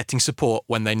and getting support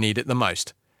when they need it the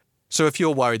most. So if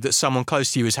you're worried that someone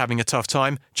close to you is having a tough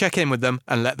time, check in with them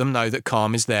and let them know that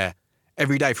CALM is there.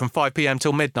 Every day from 5 p.m.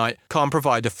 till midnight, CALM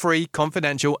provide a free,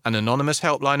 confidential and anonymous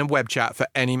helpline and web chat for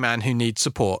any man who needs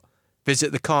support.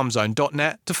 Visit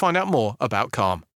thecalmzone.net to find out more about CALM.